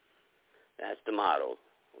 That's the motto,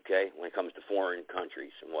 okay, when it comes to foreign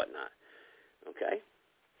countries and whatnot, okay?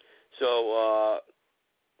 So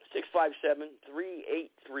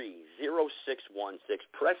 657-383-0616.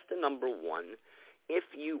 Press the number 1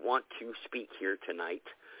 if you want to speak here tonight.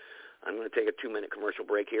 I'm going to take a 2-minute commercial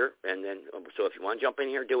break here, and then, so if you want to jump in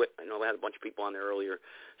here, do it. I know I had a bunch of people on there earlier.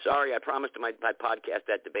 Sorry, I promised my podcast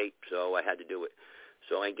that debate, so I had to do it.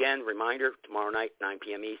 So again, reminder, tomorrow night, 9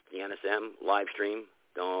 p.m. East, the NSM live stream.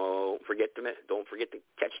 Don't forget to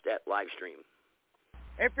catch that live stream.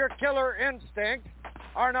 If your killer instincts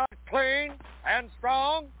are not clean and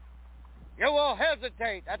strong, you will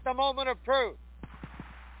hesitate at the moment of truth.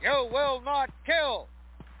 You will not kill.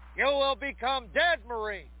 You will become dead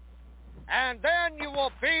Marines. And then you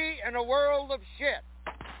will be in a world of shit.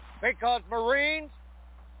 Because Marines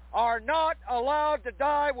are not allowed to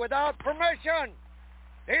die without permission.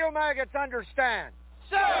 Do you maggots understand?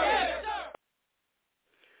 Sir! Yes, sir!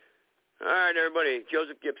 All right, everybody.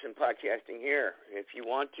 Joseph Gibson podcasting here. If you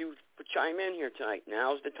want to chime in here tonight,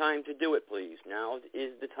 now's the time to do it, please. Now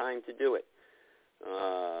is the time to do it.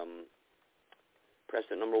 Press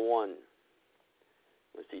the number 1.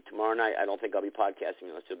 Let's see, tomorrow night, I don't think I'll be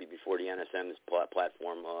podcasting unless it'll be before the NSM's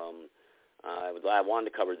platform. I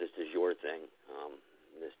wanted to cover this de jure thing,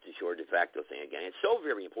 this de jure de facto thing again. It's so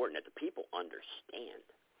very important that the people understand,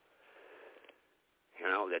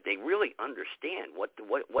 that they really understand what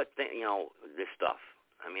this stuff.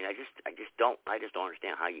 I mean, I just don't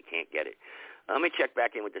understand how you can't get it. Let me check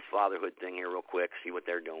back in with this fatherhood thing here real quick, see what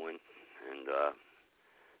they're doing, and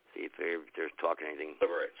see if they're talking anything.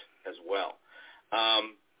 As well.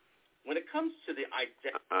 When it comes to the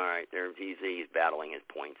identity... All right, he's battling his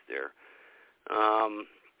points there. Well,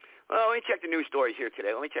 let me check the news stories here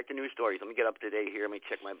today. Let me get up to date here. Let me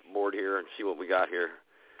check my board here and see what we got here.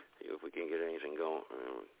 See if we can get anything going.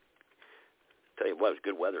 Tell you what, it's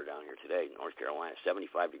good weather down here today in North Carolina.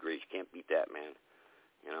 75 degrees. Can't beat that, man.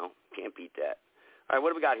 Can't beat that. All right, what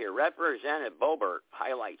do we got here? Representative Boebert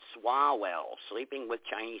highlights Swalwell sleeping with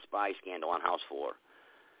Chinese spy scandal on House floor.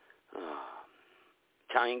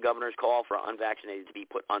 Italian governor's call for unvaccinated to be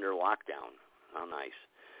put under lockdown. How nice.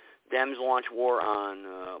 Dems launch war on,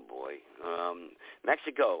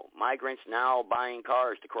 Mexico. Migrants now buying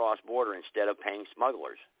cars to cross border instead of paying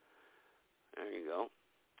smugglers. There you go.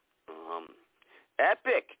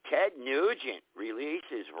 Epic. Ted Nugent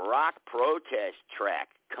releases rock protest track.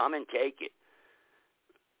 Come and take it.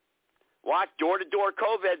 Watch door-to-door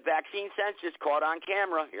COVID vaccine census caught on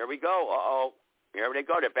camera. Here we go. Uh-oh. Here they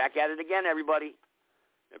go. They're back at it again, everybody.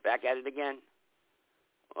 They're back at it again.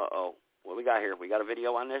 Uh-oh. What we got here? We got a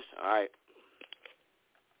video on this? All right.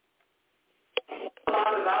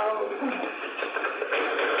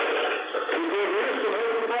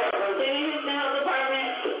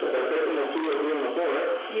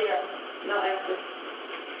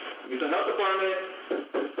 Houston Health Department.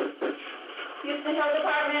 Houston Health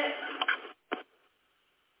Department.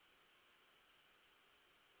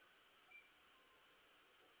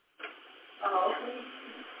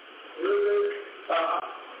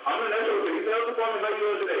 I'm an extra with the Houston Health Department. How you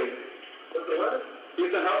doing today? What's the what?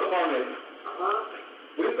 Houston Health Department.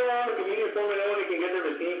 We go on the community informing anyone who can get their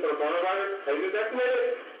vaccine for coronavirus. Have you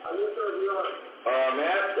vaccinated? Yes, sir, we are.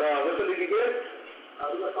 Matt, which one did you get?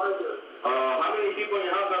 We got Pfizer. How many people in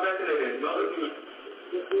your house got vaccinated? No,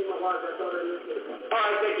 just me and my wife. That's all that is. All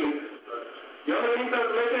right, thank you. You want me to need some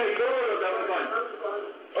information at your door, or that was fine?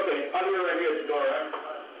 Okay, I'll be right here at the door, all right?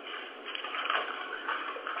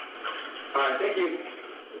 All right, thank you.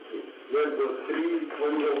 Where's the 3,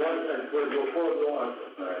 where's the 1, and where's the 4 go on?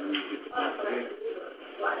 All right, let me get the okay.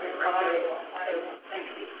 Thank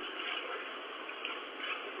you.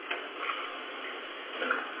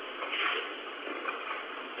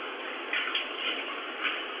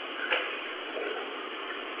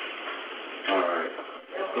 All right.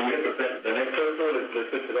 Can we get the next episode? Let's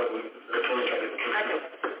switch it up.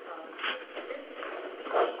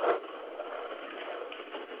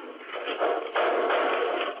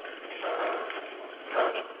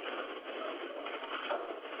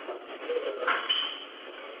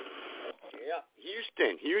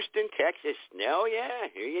 Houston, Texas. No, yeah,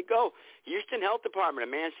 here you go. Houston Health Department, a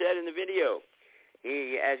man said in the video,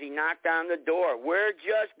 as he knocked on the door, we're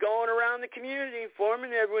just going around the community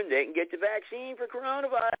informing everyone they can get the vaccine for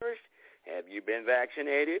coronavirus. Have you been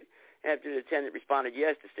vaccinated? After the attendant responded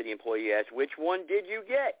yes, the city employee asked, which one did you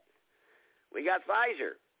get? We got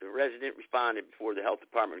Pfizer. The resident responded before the health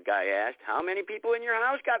department guy asked, how many people in your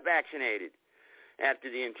house got vaccinated? After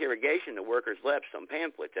the interrogation, the workers left some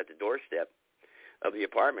pamphlets at the doorstep of the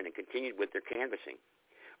apartment and continued with their canvassing.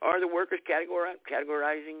 Are the workers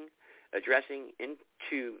categorizing, addressing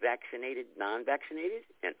into vaccinated, non-vaccinated,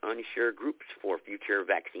 and unsure groups for future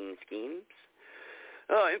vaccine schemes?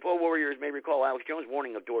 Info warriors may recall Alex Jones'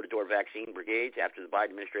 warning of door-to-door vaccine brigades after the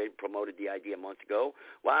Biden administration promoted the idea months ago.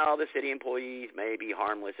 While the city employees may be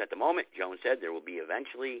harmless at the moment, Jones said there will be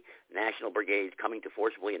eventually national brigades coming to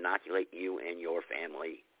forcibly inoculate you and your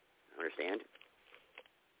family. Understand?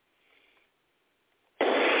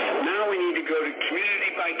 Now we need to go to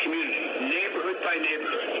community by community, neighborhood by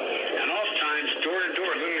neighborhood, and oftentimes door to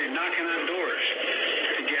door, literally knocking on doors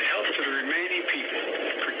to get help to the remaining people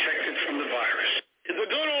protected from the virus. The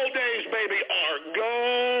good old days, baby, are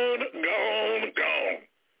gone.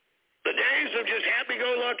 The days of just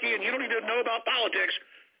happy-go-lucky and you don't even know about politics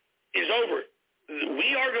is over.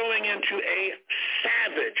 We are going into a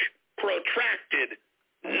savage, protracted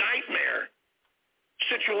nightmare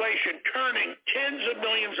situation, turning tens of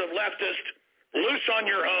millions of leftists loose on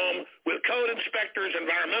your home with code inspectors,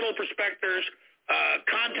 environmental inspectors,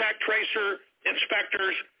 contact tracer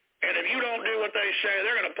inspectors, and if you don't do what they say,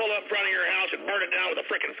 they're going to pull up in front of your house and burn it down with a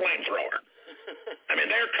frickin' flamethrower. I mean,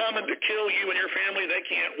 they're coming to kill you and your family. They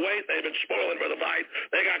can't wait. They've been spoiling for the fight.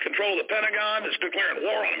 They got control of the Pentagon. It's declaring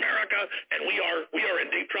war on America, and we are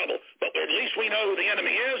in deep trouble. But at least we know who the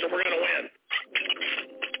enemy is, and we're going to win.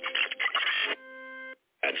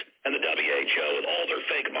 And the WHO with all their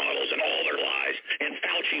fake models and all their lies, and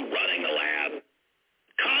Fauci running the lab.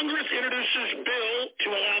 Congress introduces bill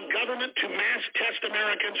to allow government to mass test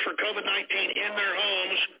Americans for COVID-19 in their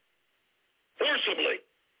homes forcibly.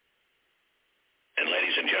 And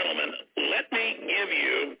ladies and gentlemen, let me give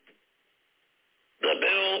you the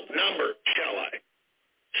bill number, shall I?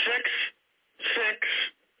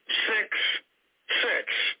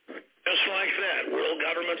 6666. Just like that, world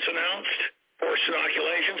governments announced forced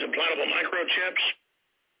inoculations, implantable microchips,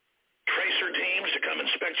 tracer teams to come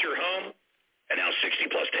inspect your home, and now now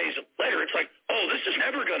 60-plus days later, it's like, oh, this is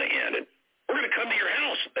never going to end. And we're going to come to your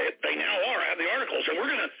house. They now are. I have the articles. And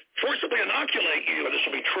we're going to forcibly inoculate you. And this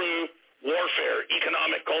will be true warfare,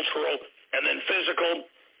 economic, cultural, and then physical,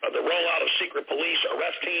 the rollout of secret police,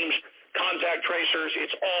 arrest teams, contact tracers.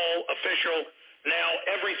 It's all official. Now,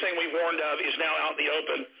 everything we warned of is now out in the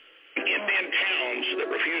open. Indian towns that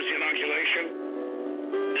refuse the inoculation,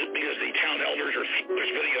 because the town elders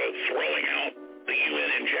there's video throwing out the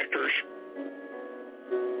UN injectors.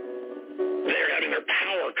 They're having their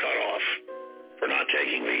power cut off for not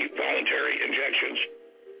taking the voluntary injections.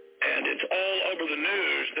 And it's all over the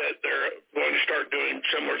news that they're going to start doing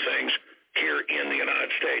similar things here in the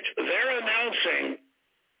United States. They're announcing,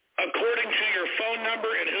 according to your phone number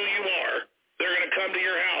and who you are, they're going to come to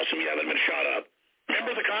your house if you haven't been shot up.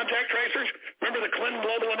 Remember the contact tracers? Remember the Clinton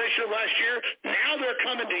Global Initiative last year? Now they're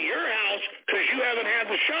coming to your house because you haven't had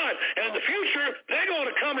the shot. And in the future, they're going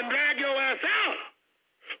to come and drag your ass out.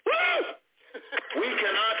 Woo! We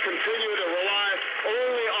cannot continue to rely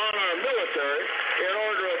only on our military in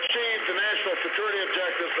order to achieve the national security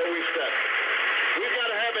objectives that we set. We've got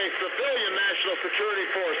to have a civilian national security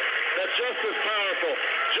force that's just as powerful,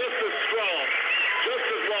 just as strong, just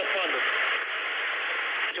as well-funded.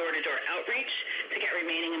 Door-to-door outreach to get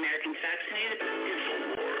remaining Americans vaccinated.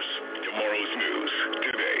 InfoWars, tomorrow's news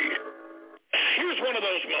today. Here's one of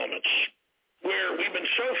those moments where we've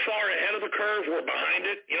been so far ahead of the curve, we're behind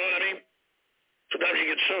it. You know what I mean? Sometimes you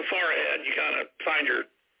get so far ahead, you kind of find your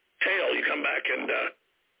tail. You come back and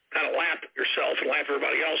kind of laugh at yourself and laugh at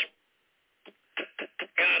everybody else.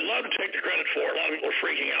 And I'd love to take the credit for it. A lot of people are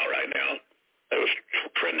freaking out right now. It was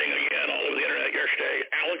trending again all over the internet yesterday.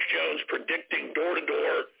 Alex Jones predicting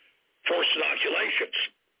door-to-door forced inoculations.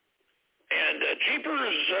 And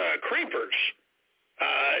Jeepers Creepers,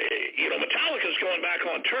 Metallica's going back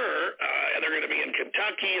on tour, and they're going to be in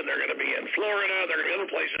Kentucky, and they're going to be in Florida, they're going to be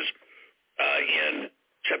other places in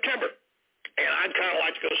September. And I'd kind of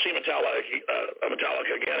like to go see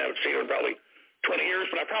Metallica again. I haven't seen them in probably 20 years,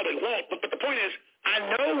 but I probably won't. But the point is, I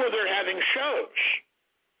know where they're having shows.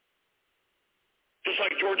 Just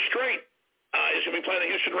like George Strait is going to be playing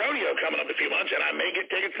the Houston Rodeo coming up in a few months, and I may get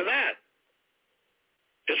tickets to that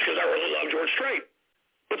just because I really love George Strait.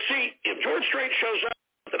 But see, if George Strait shows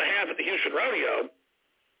up and a half at the Houston Rodeo,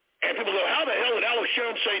 and people go, how the hell did Alex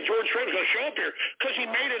Jones say George Strait was going to show up here? Because he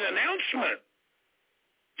made an announcement.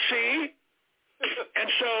 See? And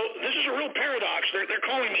so this is a real paradox. They're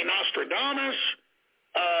calling me Nostradamus.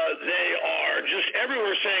 They are just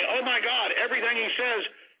everywhere saying, oh, my God, everything he says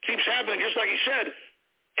keeps happening just like he said.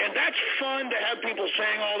 And that's fun to have people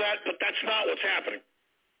saying all that, but that's not what's happening.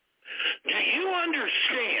 Do you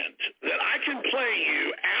understand that I can play you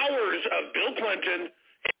hours of Bill Clinton,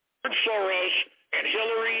 and George Soros, and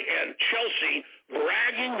Hillary, and Chelsea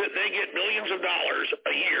bragging that they get millions of dollars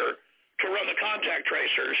a year to run the contact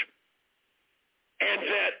tracers, and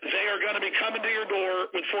that they are going to be coming to your door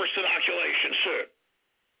with forced inoculation soon?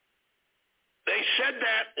 They said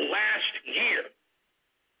that last year,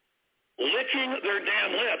 licking their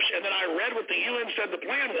damn lips. And then I read what the UN said the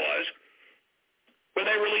plan was when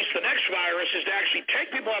they released the next virus is to actually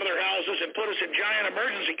take people out of their houses and put us in giant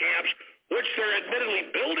emergency camps, which they're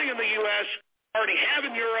admittedly building in the U.S., already have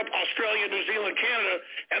in Europe, Australia, New Zealand, Canada,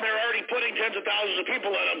 and they're already putting tens of thousands of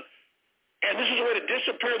people in them. And this is a way to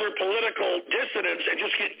disappear their political dissidents and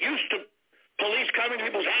just get used to police coming to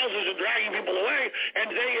people's houses and dragging people away.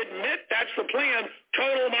 And they admit that's the plan,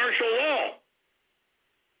 total martial law.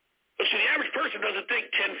 But see, the average person doesn't think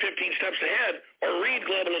 10, 15 steps ahead or read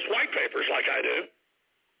globalist white papers like I do.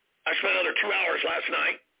 I spent another 2 hours last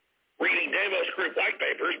night reading Davos Group white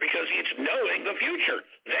papers because it's knowing the future.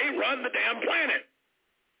 They run the damn planet.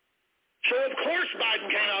 So, of course, Biden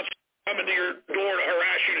came out coming to your door to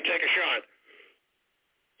harass you to take a shot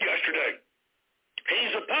yesterday.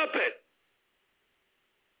 He's a puppet.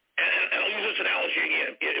 And I'll use this analogy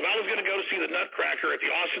again. If I was going to go to see the Nutcracker at the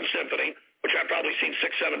Austin Symphony, which I've probably seen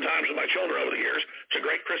 6-7 times with my children over the years, it's a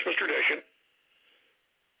great Christmas tradition.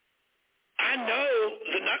 I know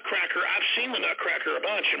the Nutcracker. I've seen the Nutcracker a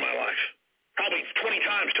bunch in my life, probably 20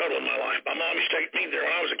 times total in my life. My mom used to take me there when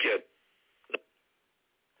I was a kid.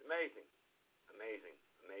 It's amazing. Amazing.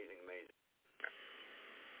 Amazing. Amazing.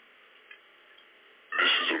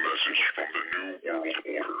 This is a message from the New World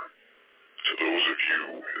Order to those of you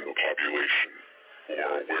in the population who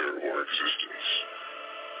are aware of our existence.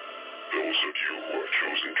 Those of you who have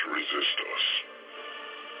chosen to resist us.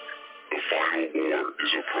 The final war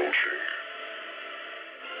is approaching.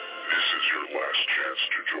 This is your last chance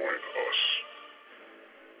to join us.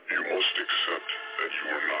 You must accept that you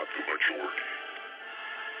are not the majority.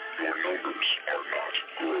 Your numbers are not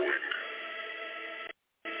growing.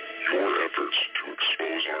 efforts to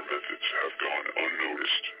expose our methods have gone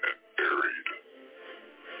unnoticed and buried.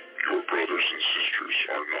 Your brothers and sisters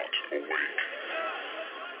are not awake.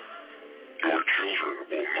 Your children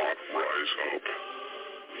will not rise up.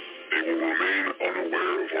 They will remain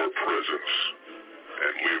unaware of our presence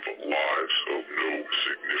and live lives of no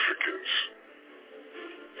significance.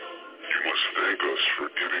 You must thank us for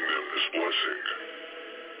giving them this blessing.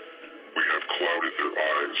 We have clouded their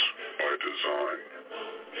eyes by design.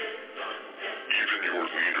 Even your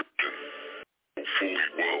leaders know fully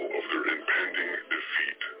well of their impending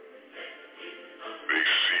defeat. They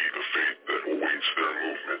see the fate that awaits their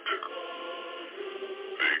movement.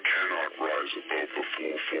 They cannot rise above the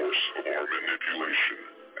full force of our manipulation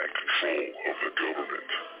and control of the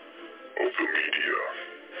government, of the media,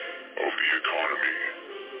 of the economy,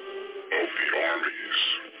 of the armies.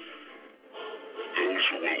 Those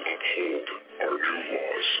who will uphold our new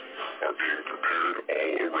laws are being prepared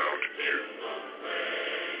all around you.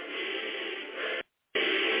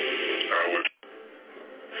 Alex,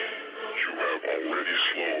 you have already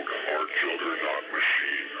slowed our juggernaut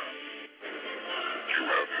machine. You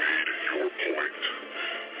have made your point.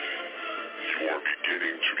 You are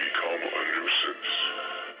beginning to become a nuisance.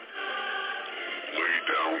 Lay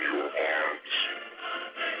down your arms.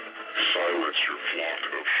 Silence your flock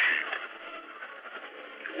of sheep.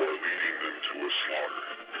 You are leading them to a slaughter.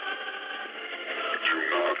 Do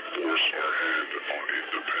not force our hand on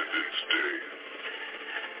Independence Day.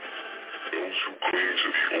 Those who cling to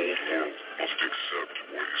the old world must accept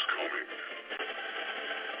what is coming.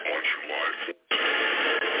 On July 4th.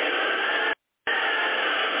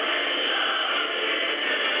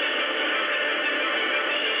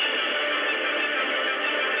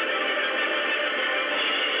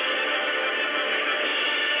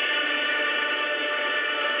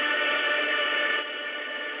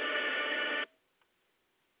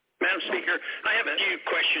 Madam Speaker, I have a few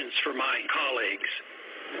questions for my colleagues.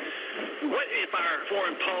 What if our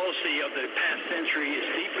foreign policy of the past century is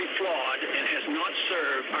deeply flawed and has not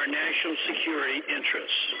served our national security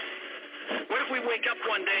interests? What if we wake up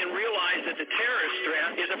one day and realize that the terrorist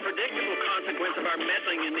threat is a predictable consequence of our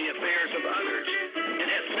meddling in the affairs of others and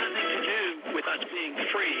has nothing to do with us being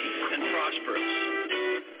free and prosperous?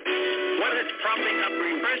 What if propping up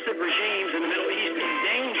repressive regimes in the Middle East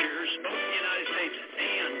endangers both the United States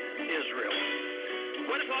and Israel?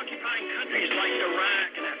 What if occupying countries like Iraq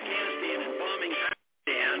and Afghanistan and bombing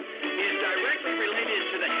Pakistan is directly related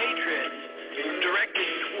to the hatred directed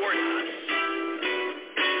toward us?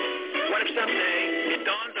 What if someday it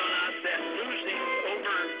dawns on us that losing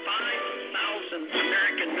over 5,000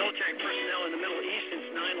 American military personnel in the Middle East since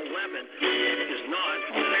 9/11 is not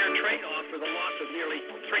a fair trade-off for the loss of nearly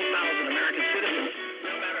 3,000 American citizens,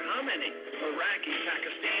 no matter how many Iraqi,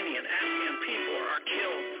 Pakistani, and Afghan people are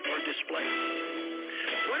killed or displaced?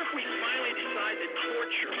 What if we finally decide that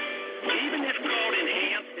torture, even if called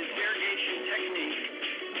enhanced interrogation technique,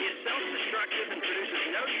 is self-destructive and produces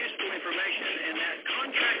no useful information, and that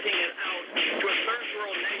contracting it out to a third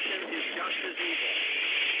world nation is just as evil?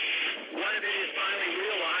 What if it is finally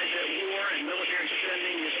realized that war and military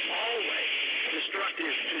spending is always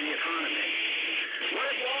destructive to the economy? What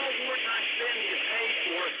if all wartime spending is paid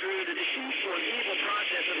for through the deceitful and evil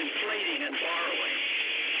process of inflating and borrowing?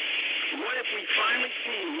 What if we finally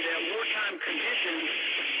see that wartime conditions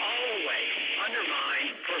always undermine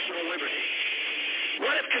personal liberty?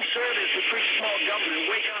 What if conservatives who preach small government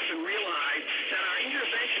wake up and realize that our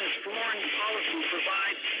interventionist foreign policy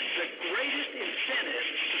provides the greatest incentive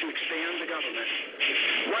to expand the government?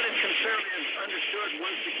 What if conservatives understood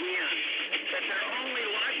once again that their only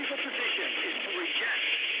logical position is to reject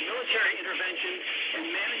military intervention and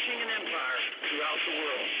managing an empire throughout the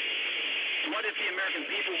world? What if the American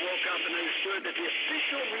people woke up and understood that the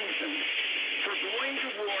official reasons for going to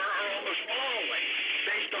war are almost always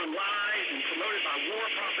based on lies and promoted by war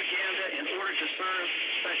propaganda in order to serve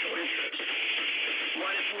special interests?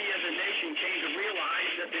 What if we as a nation came to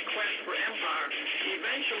realize that the quest for empire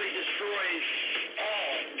eventually destroys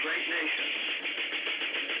all great nations?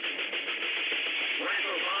 What if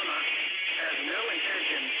Obama has no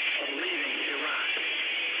intention of leaving Iraq?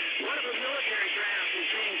 What if a military draft is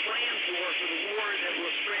being planned for the war that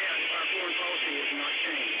will spread if our foreign policy is not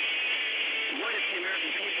changed? What if the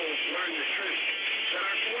American people learn the truth, that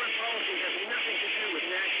our foreign policy has nothing to do with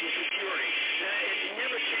national security, that it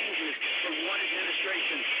never changes from one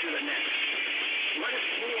administration to the next? What if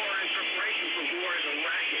war and preparation for war is a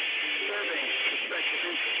racket serving the special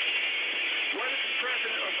interests? What if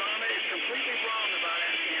President Obama is completely wrong about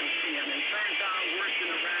Afghanistan and turns out worse than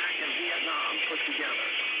Iraq and Vietnam put together?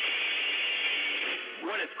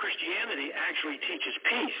 What if Christianity actually teaches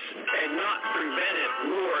peace and not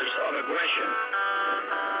preventive wars of aggression?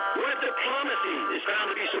 What if diplomacy is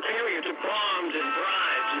found to be superior to bombs and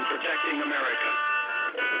bribes in protecting America?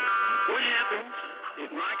 What happens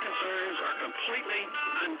if my concerns are completely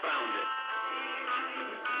unfounded?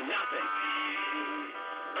 Nothing.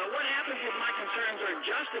 But what happens if my concerns are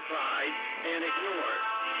justified and ignored?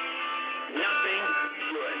 Nothing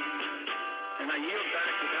good. And I yield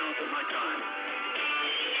back the balance of my time.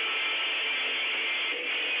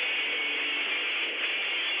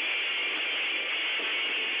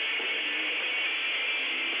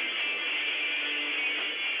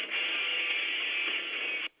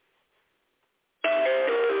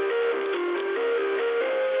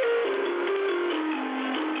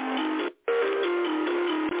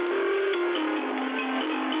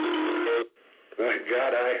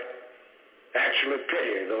 God, I actually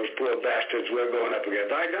pity those poor bastards we're going up against.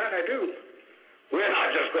 God, I do. We're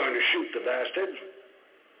not just going to shoot the bastards.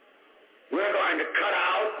 We're going to cut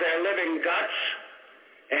out their living guts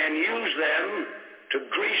and use them to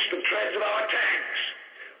grease the treads of our tanks.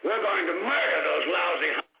 We're going to murder those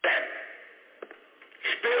lousy men,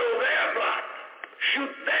 spill their blood,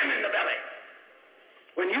 shoot them in the belly.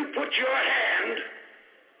 When you put your hand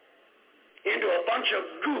into a bunch of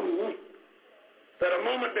goo that a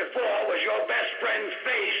moment before was your best friend's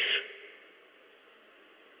face,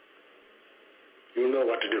 you know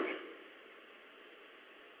what to do.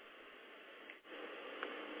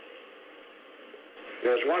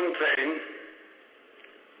 There's one thing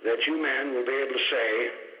that you men will be able to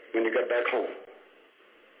say when you get back home,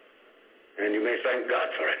 and you may thank God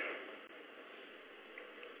for it.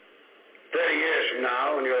 30 years from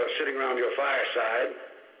now, when you're sitting around your fireside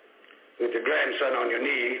with your grandson on your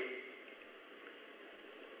knee,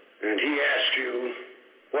 and he asks you,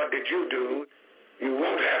 what did you do? You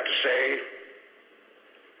won't have to say,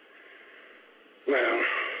 well,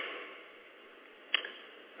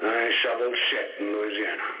 I shoveled shit in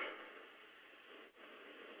Louisiana.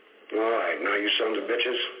 All right, now you sons of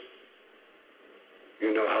bitches,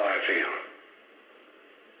 you know how I feel.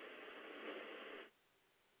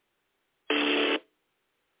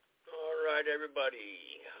 All right, everybody.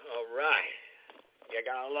 All right. You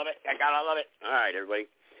gotta love it. I gotta love it. All right, everybody.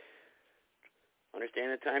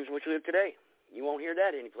 Understand the times in which we live today. You won't hear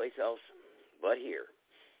that anyplace else but here.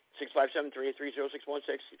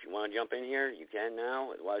 657-383-0616. If you want to jump in here, you can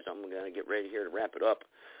now. Otherwise, I'm going to get ready here to wrap it up.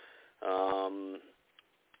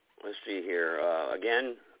 Let's see here.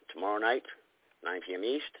 Again, tomorrow night, 9 p.m.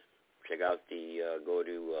 East. Check out go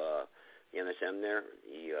to the NSM there.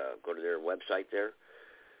 Go to their website there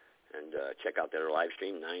and check out their live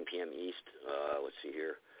stream, 9 p.m. East. Let's see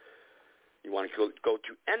here. You want to go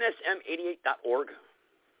to nsm88.org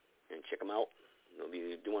and check them out. They'll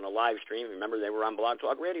be doing a live stream. Remember, they were on Blog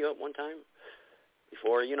Talk Radio at one time.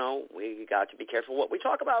 Before, we got to be careful what we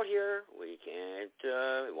talk about here. We can't,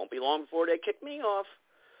 it won't be long before they kick me off.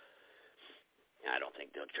 I don't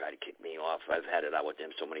think they'll try to kick me off. I've had it out with them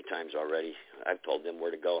so many times already. I've told them where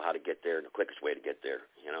to go, how to get there, and the quickest way to get there,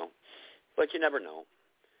 But you never know.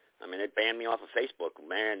 I mean, they banned me off of Facebook.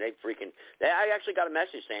 Man, I actually got a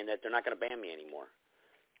message saying that they're not going to ban me anymore.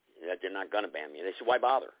 That they're not going to ban me. They said, why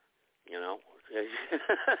bother? It's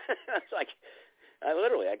like, I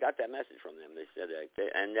got that message from them. They said,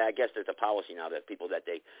 and I guess there's a policy now that people that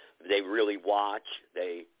they really watch,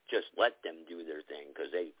 they just let them do their thing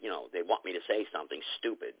because they want me to say something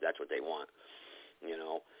stupid. That's what they want,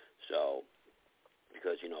 So,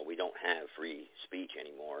 because, we don't have free speech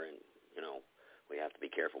anymore, and, we have to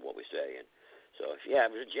be careful what we say. And so,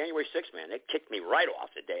 it was January 6th, man. They kicked me right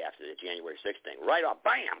off the day after the January 6th thing. Right off,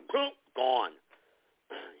 bam, boom, gone.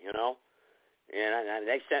 And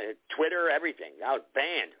they sent Twitter, everything. I was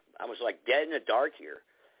banned. I was like dead in the dark here.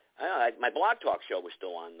 My Blog Talk show was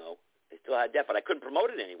still on, though. They still had that, but I couldn't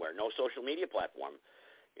promote it anywhere. No social media platform.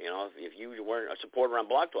 If you weren't a supporter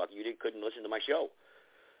on Blog Talk, you couldn't listen to my show.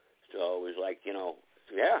 So it was like,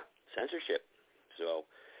 censorship. So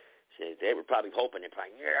they were probably hoping,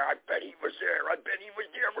 I bet he was there. I bet he was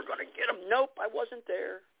there. We're going to get him. Nope, I wasn't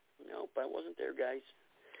there. Guys.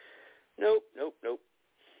 Nope.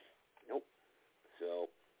 So,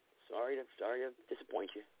 sorry to disappoint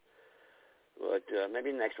you. But maybe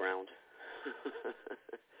next round.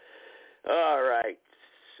 All right,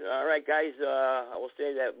 guys. I will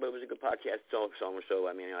say that it was a good podcast. So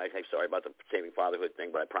I mean, I'm sorry about the Saving Fatherhood thing,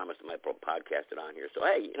 but I promised them I'd podcast it on here. So,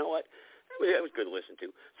 hey, you know what? It was good to listen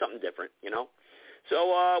to. Something different,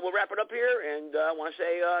 So we'll wrap it up here, and I want to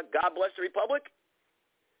say God bless the Republic.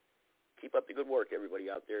 Keep up the good work, everybody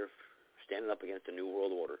out there, standing up against the New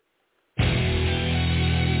World Order.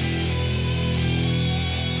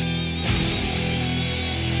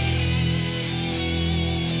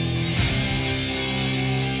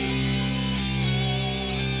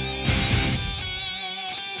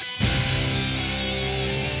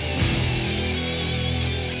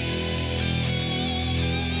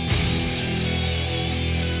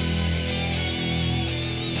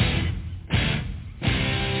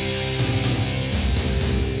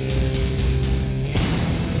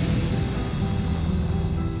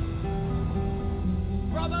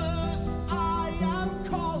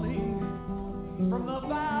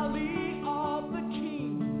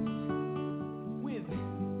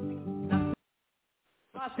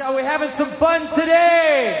 Are we having some fun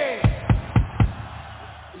today?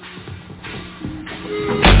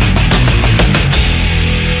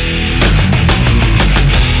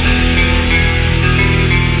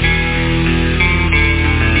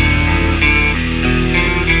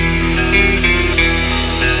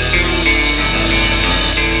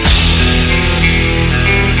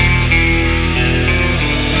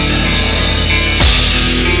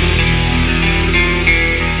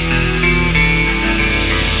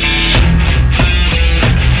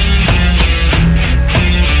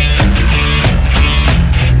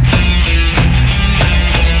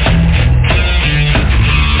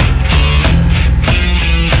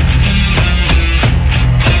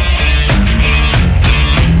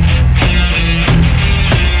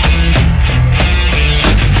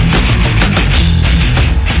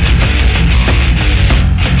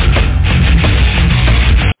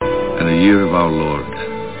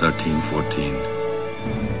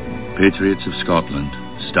 Patriots of Scotland,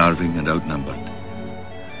 starving and outnumbered,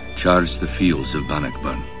 charged the fields of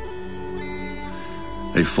Bannockburn.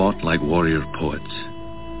 They fought like warrior poets.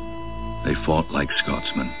 They fought like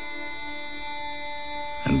Scotsmen,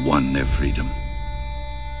 and won their freedom.